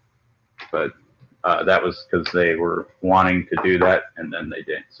it. But that was because they were wanting to do that, and then they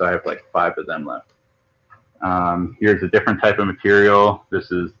didn't. So I have like 5 of them left. Here's a different type of material.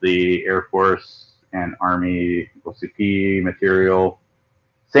 This is the Air Force and Army OCP material.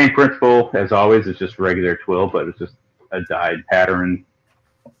 Same principle as always. It's just regular twill, but it's just a dyed pattern.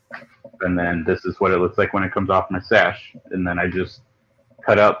 And then this is what it looks like when it comes off my sash. And then I just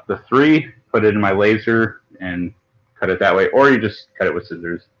cut out the 3, put it in my laser, and cut it that way. Or you just cut it with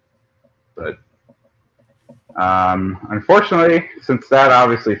scissors. But unfortunately, since that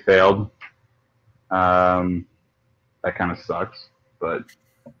obviously failed, that kind of sucks. But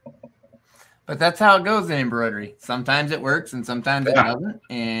that's how it goes in embroidery. Sometimes it works and sometimes it doesn't.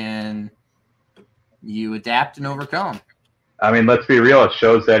 And you adapt and overcome. I mean, let's be real. It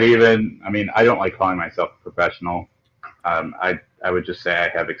shows that even, I mean, I don't like calling myself a professional. I would just say I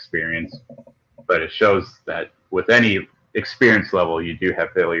have experience. But it shows that with any experience level, you do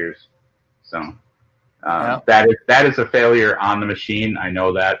have failures. So that is a failure on the machine. I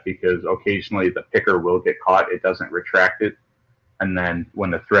know that because occasionally the picker will get caught. It doesn't retract it. And then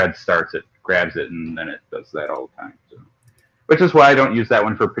when the thread starts, it grabs it, and then it does that all the time. So, which is why I don't use that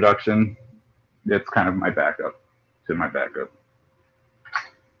one for production. It's kind of my backup to my backup.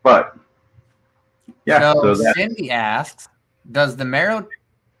 But, yeah. So Cindy asks, does the Maro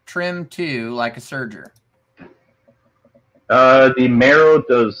trim too like a serger? The Maro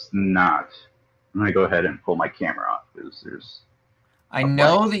does not. I'm going to go ahead and pull my camera off because there's... I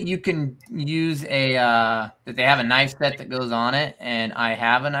know that you can use that they have a knife set that goes on it, and I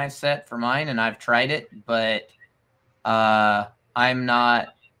have a knife set for mine, and I've tried it, but I'm not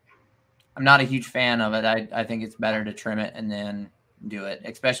a huge fan of it. I think it's better to trim it and then do it,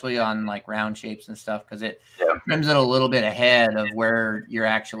 especially on like round shapes and stuff, because it trims it a little bit ahead of where you're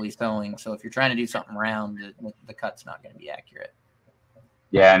actually sewing. So if you're trying to do something round, the cut's not going to be accurate.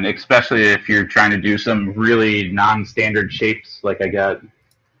 Yeah, and especially if you're trying to do some really non-standard shapes, like I got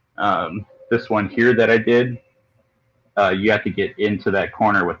this one here that I did. You have to get into that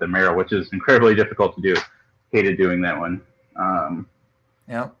corner with the Maro, which is incredibly difficult to do. Hated doing that one. I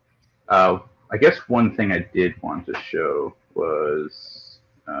guess one thing I did want to show was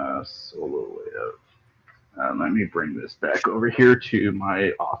solo layout. Let me bring this back over here to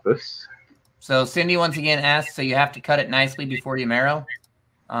my office. So Cindy once again asks, so you have to cut it nicely before you Maro?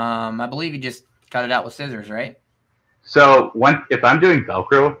 I believe you just cut it out with scissors, right? So if I'm doing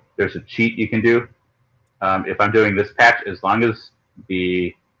Velcro, there's a cheat you can do. If I'm doing this patch, as long as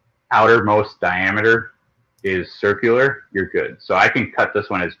the outermost diameter is circular, you're good. So I can cut this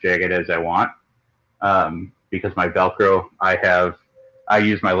one as jagged as I want because my Velcro, I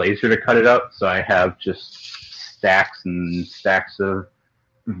use my laser to cut it up. So I have just stacks and stacks of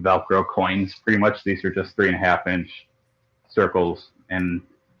Velcro coins. Pretty much these are just 3.5-inch circles. And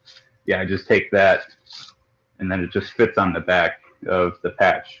yeah, I just take that and then it just fits on the back of the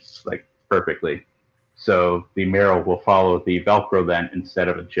patch like perfectly. So the Maro will follow the Velcro then instead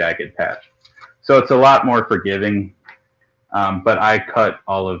of a jagged patch. So it's a lot more forgiving. But I cut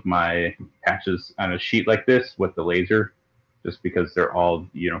all of my patches on a sheet like this with the laser just because they're all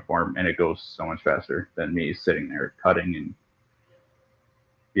uniform and it goes so much faster than me sitting there cutting. And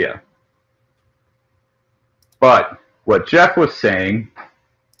yeah. But what Jeff was saying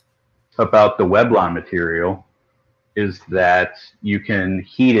about the Weblon material is that you can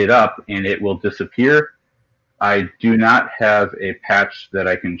heat it up and it will disappear. I do not have a patch that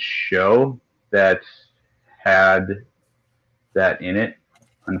I can show that had that in it,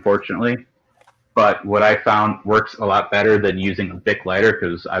 unfortunately. But what I found works a lot better than using a Bic lighter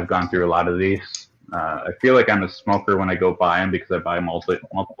because I've gone through a lot of these. I feel like I'm a smoker when I go buy them because I buy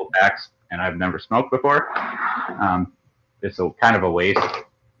multiple packs and I've never smoked before. It's kind of a waste.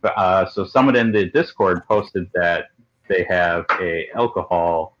 So someone in the Discord posted that they have a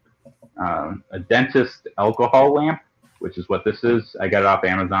dentist alcohol lamp, which is what this is. I got it off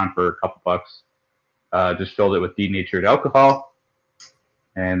Amazon for a couple bucks. Just filled it with denatured alcohol.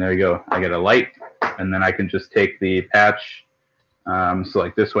 And there you go. I get a light. And then I can just take the patch. So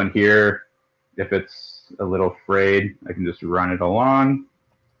like this one here, if it's a little frayed, I can just run it along.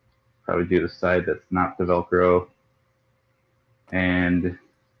 Probably do the side that's not the Velcro. And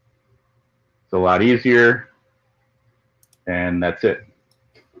it's a lot easier. And that's it.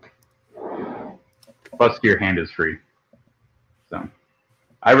 Plus your hand is free. So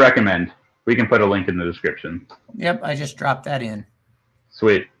I recommend. We can put a link in the description. Yep, I just dropped that in.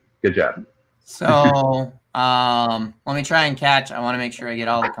 Sweet. Good job. So let me try and catch. I want to make sure I get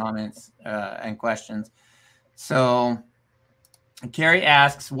all the comments and questions. So Carrie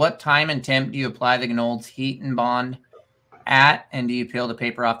asks, what time and temp do you apply the Gnold's heat and bond at? And do you peel the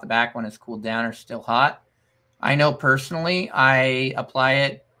paper off the back when it's cooled down or still hot? I know personally I apply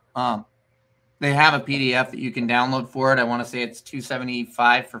it. They have a PDF that you can download for it. I want to say it's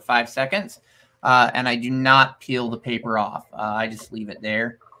 $2.75 for 5 seconds. And I do not peel the paper off. I just leave it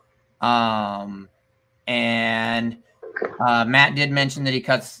there. And Matt did mention that he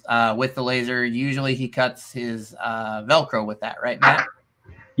cuts with the laser. Usually he cuts his Velcro with that, right, Matt?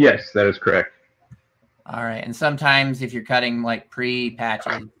 Yes, that is correct. All right. And sometimes if you're cutting like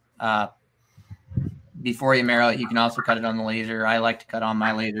pre-patches, before you marrow it, you can also cut it on the laser. I like to cut on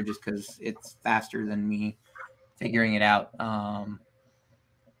my laser just because it's faster than me figuring it out.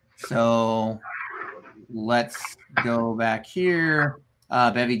 So let's go back here.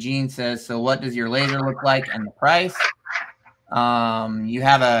 Bevy Jean says, so what does your laser look like and the price? You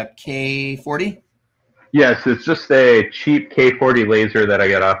have a K40? Yes, it's just a cheap K40 laser that I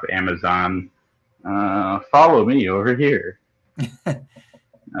got off Amazon. Follow me over here.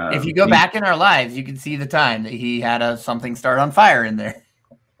 If you go back in our lives, you can see the time that he had something start on fire in there.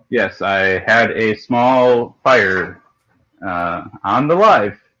 Yes, I had a small fire on the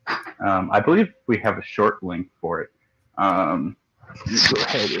live. I believe we have a short link for it. Let me go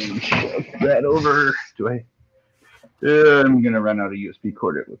ahead and shove that over. I'm going to run out of USB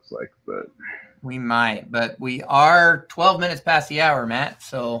cord, it looks like, but we might, but we are 12 minutes past the hour, Matt.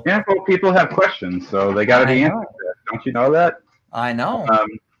 So yeah, well, people have questions, so they got to be answered. Don't you know that? I know.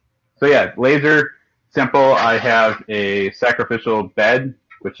 So yeah, laser, simple. I have a sacrificial bed,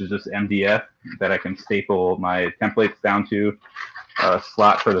 which is just MDF that I can staple my templates down to. A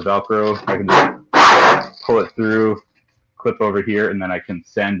slot for the Velcro. I can just pull it through, clip over here, and then I can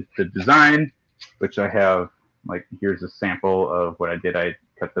send the design, which I have. Like, here's a sample of what I did. I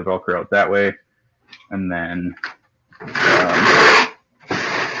cut the Velcro out that way, and then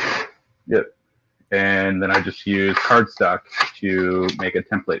yep. And then I just use cardstock to make a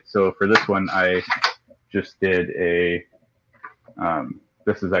template. So for this one, I just did a,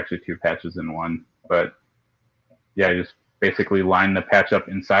 this is actually 2 patches in one, but yeah, I just basically line the patch up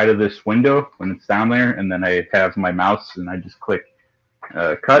inside of this window when it's down there, and then I have my mouse and I just click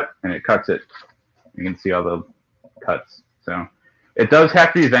cut, and it cuts it. You can see all the cuts. So it does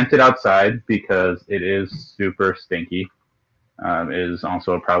have to be vented outside because it is super stinky. It is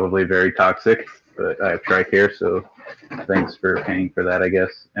also probably very toxic, but I have TRICARE, so thanks for paying for that, I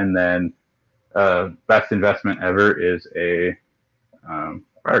guess. And then best investment ever is a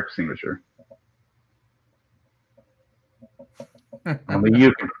fire extinguisher. Only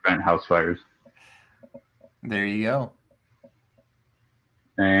you can prevent house fires. There you go.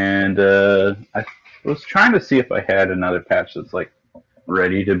 And I was trying to see if I had another patch that's like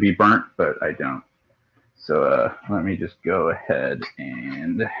ready to be burnt, but I don't. So let me just go ahead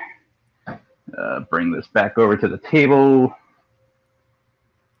and bring this back over to the table.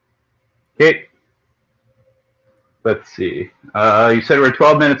 Okay. Let's see. You said we're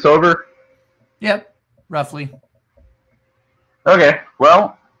 12 minutes over? Yep, roughly. Okay,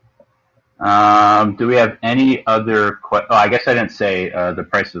 well, do we have any other questions? Oh, I guess I didn't say the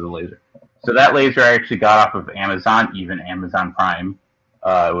price of the laser. So that laser I actually got off of Amazon, even Amazon Prime.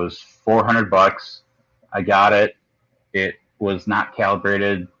 It was $400. I got it. It was not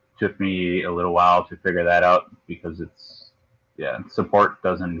calibrated. Took me a little while to figure that out because support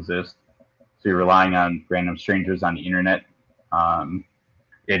doesn't exist. So you're relying on random strangers on the internet.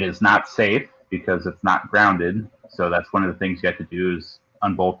 It is not safe because it's not grounded. So that's one of the things you have to do is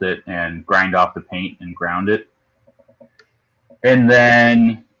unbolt it and grind off the paint and ground it. And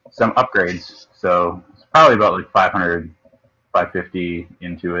then some upgrades. So it's probably about like 500, 550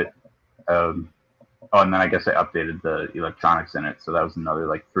 into it. And then I guess I updated the electronics in it. So that was another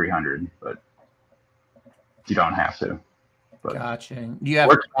like 300, but you don't have to. But gotcha. Do you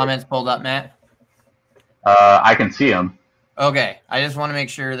have comments pulled up, Matt? I can see them. Okay. I just want to make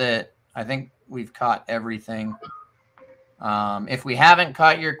sure that I think we've caught everything. If we haven't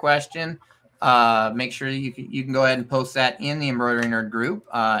caught your question, make sure that you can go ahead and post that in the Embroidery Nerd group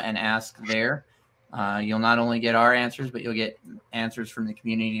and ask there. You'll not only get our answers, but you'll get answers from the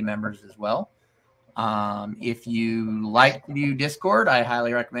community members as well. If you like to do Discord, I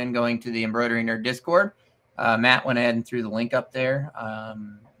highly recommend going to the Embroidery Nerd Discord. Matt went ahead and threw the link up there.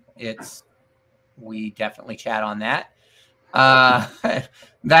 We definitely chat on that.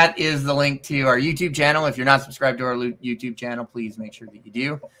 That is the link to our YouTube channel. If you're not subscribed to our YouTube channel, please make sure that you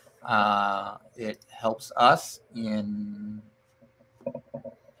do. It helps us in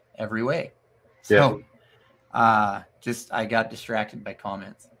every way. So, I got distracted by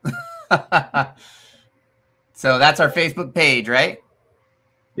comments. So that's our Facebook page, right?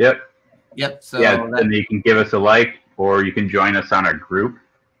 Yep. So and you can give us a like, or you can join us on our group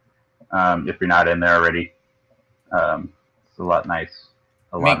if you're not in there already. It's a lot nice.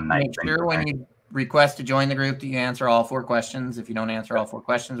 Make sure when you request to join the group that you answer all 4 questions. If you don't answer all 4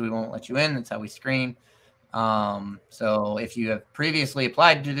 questions, we won't let you in. That's how we screen. So if you have previously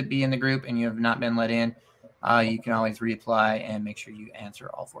applied to be in the group and you have not been let in, you can always reapply and make sure you answer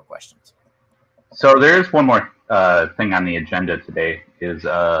all 4 questions. So there's one more thing on the agenda today is,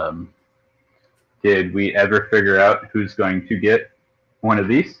 did we ever figure out who's going to get one of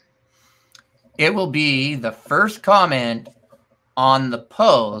these? It will be the first comment on the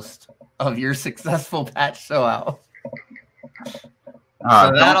post of your successful patch show out.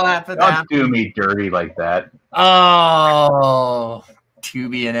 So that'll happen. Don't do me dirty like that. Oh, to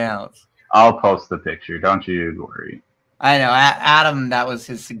be announced. I'll post the picture. Don't you worry. I know, Adam. That was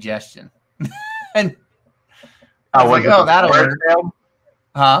his suggestion. And I was like, oh, that'll work.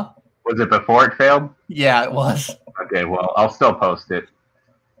 Huh? Was it before it failed? Yeah, it was. Okay, well, I'll still post it.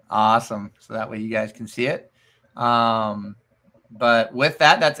 Awesome. So that way you guys can see it. But with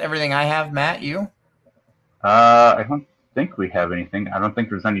that, that's everything I have. Matt, you? I don't think we have anything. I don't think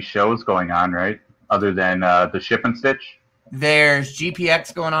there's any shows going on, right? Other than the Ship and Stitch. There's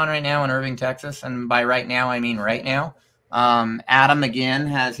GPX going on right now in Irving, Texas. And by right now, I mean right now. Adam, again,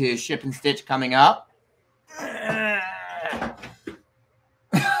 has his Ship and Stitch coming up.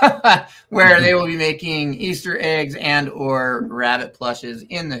 Where they will be making Easter eggs and or rabbit plushes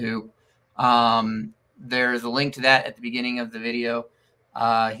in the hoop. There's a link to that at the beginning of the video.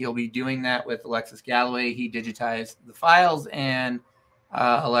 He'll be doing that with Alexis Galloway. He digitized the files, and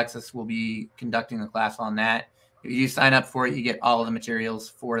Alexis will be conducting the class on that. If you sign up for it, you get all of the materials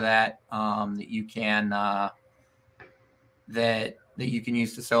for that that you can that you can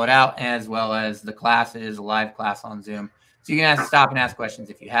use to sew it out, as well as the class. It is a live class on Zoom, so you can stop and ask questions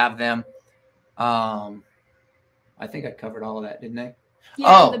if you have them. I think I covered all of that, didn't I?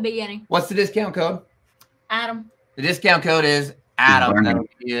 Yeah, at the beginning. What's the discount code? Adam. The discount code is Adam. That'll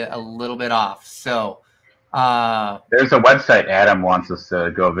be a little bit off. So there's a website Adam wants us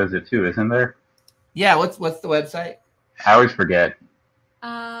to go visit too, isn't there? Yeah, what's the website? I always forget.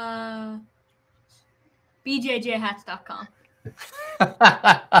 BJJhats.com.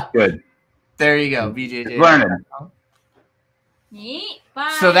 Good. There you go, BJJ. Learning.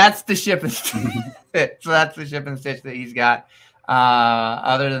 Bye. So that's the Ship and Stitch. So that's the Ship and Stitch that he's got.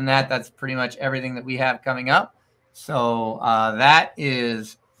 Other than that, that's pretty much everything that we have coming up. So that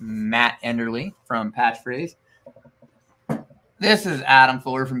is Matt Enderly from Patch Phrase. This is Adam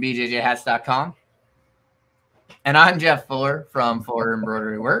Fuller from BJJHats.com. And I'm Jeff Fuller from Fuller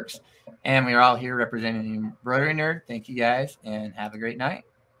Embroidery Works. And we are all here representing the Embroidery Nerd. Thank you guys, and have a great night.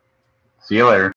 See you later.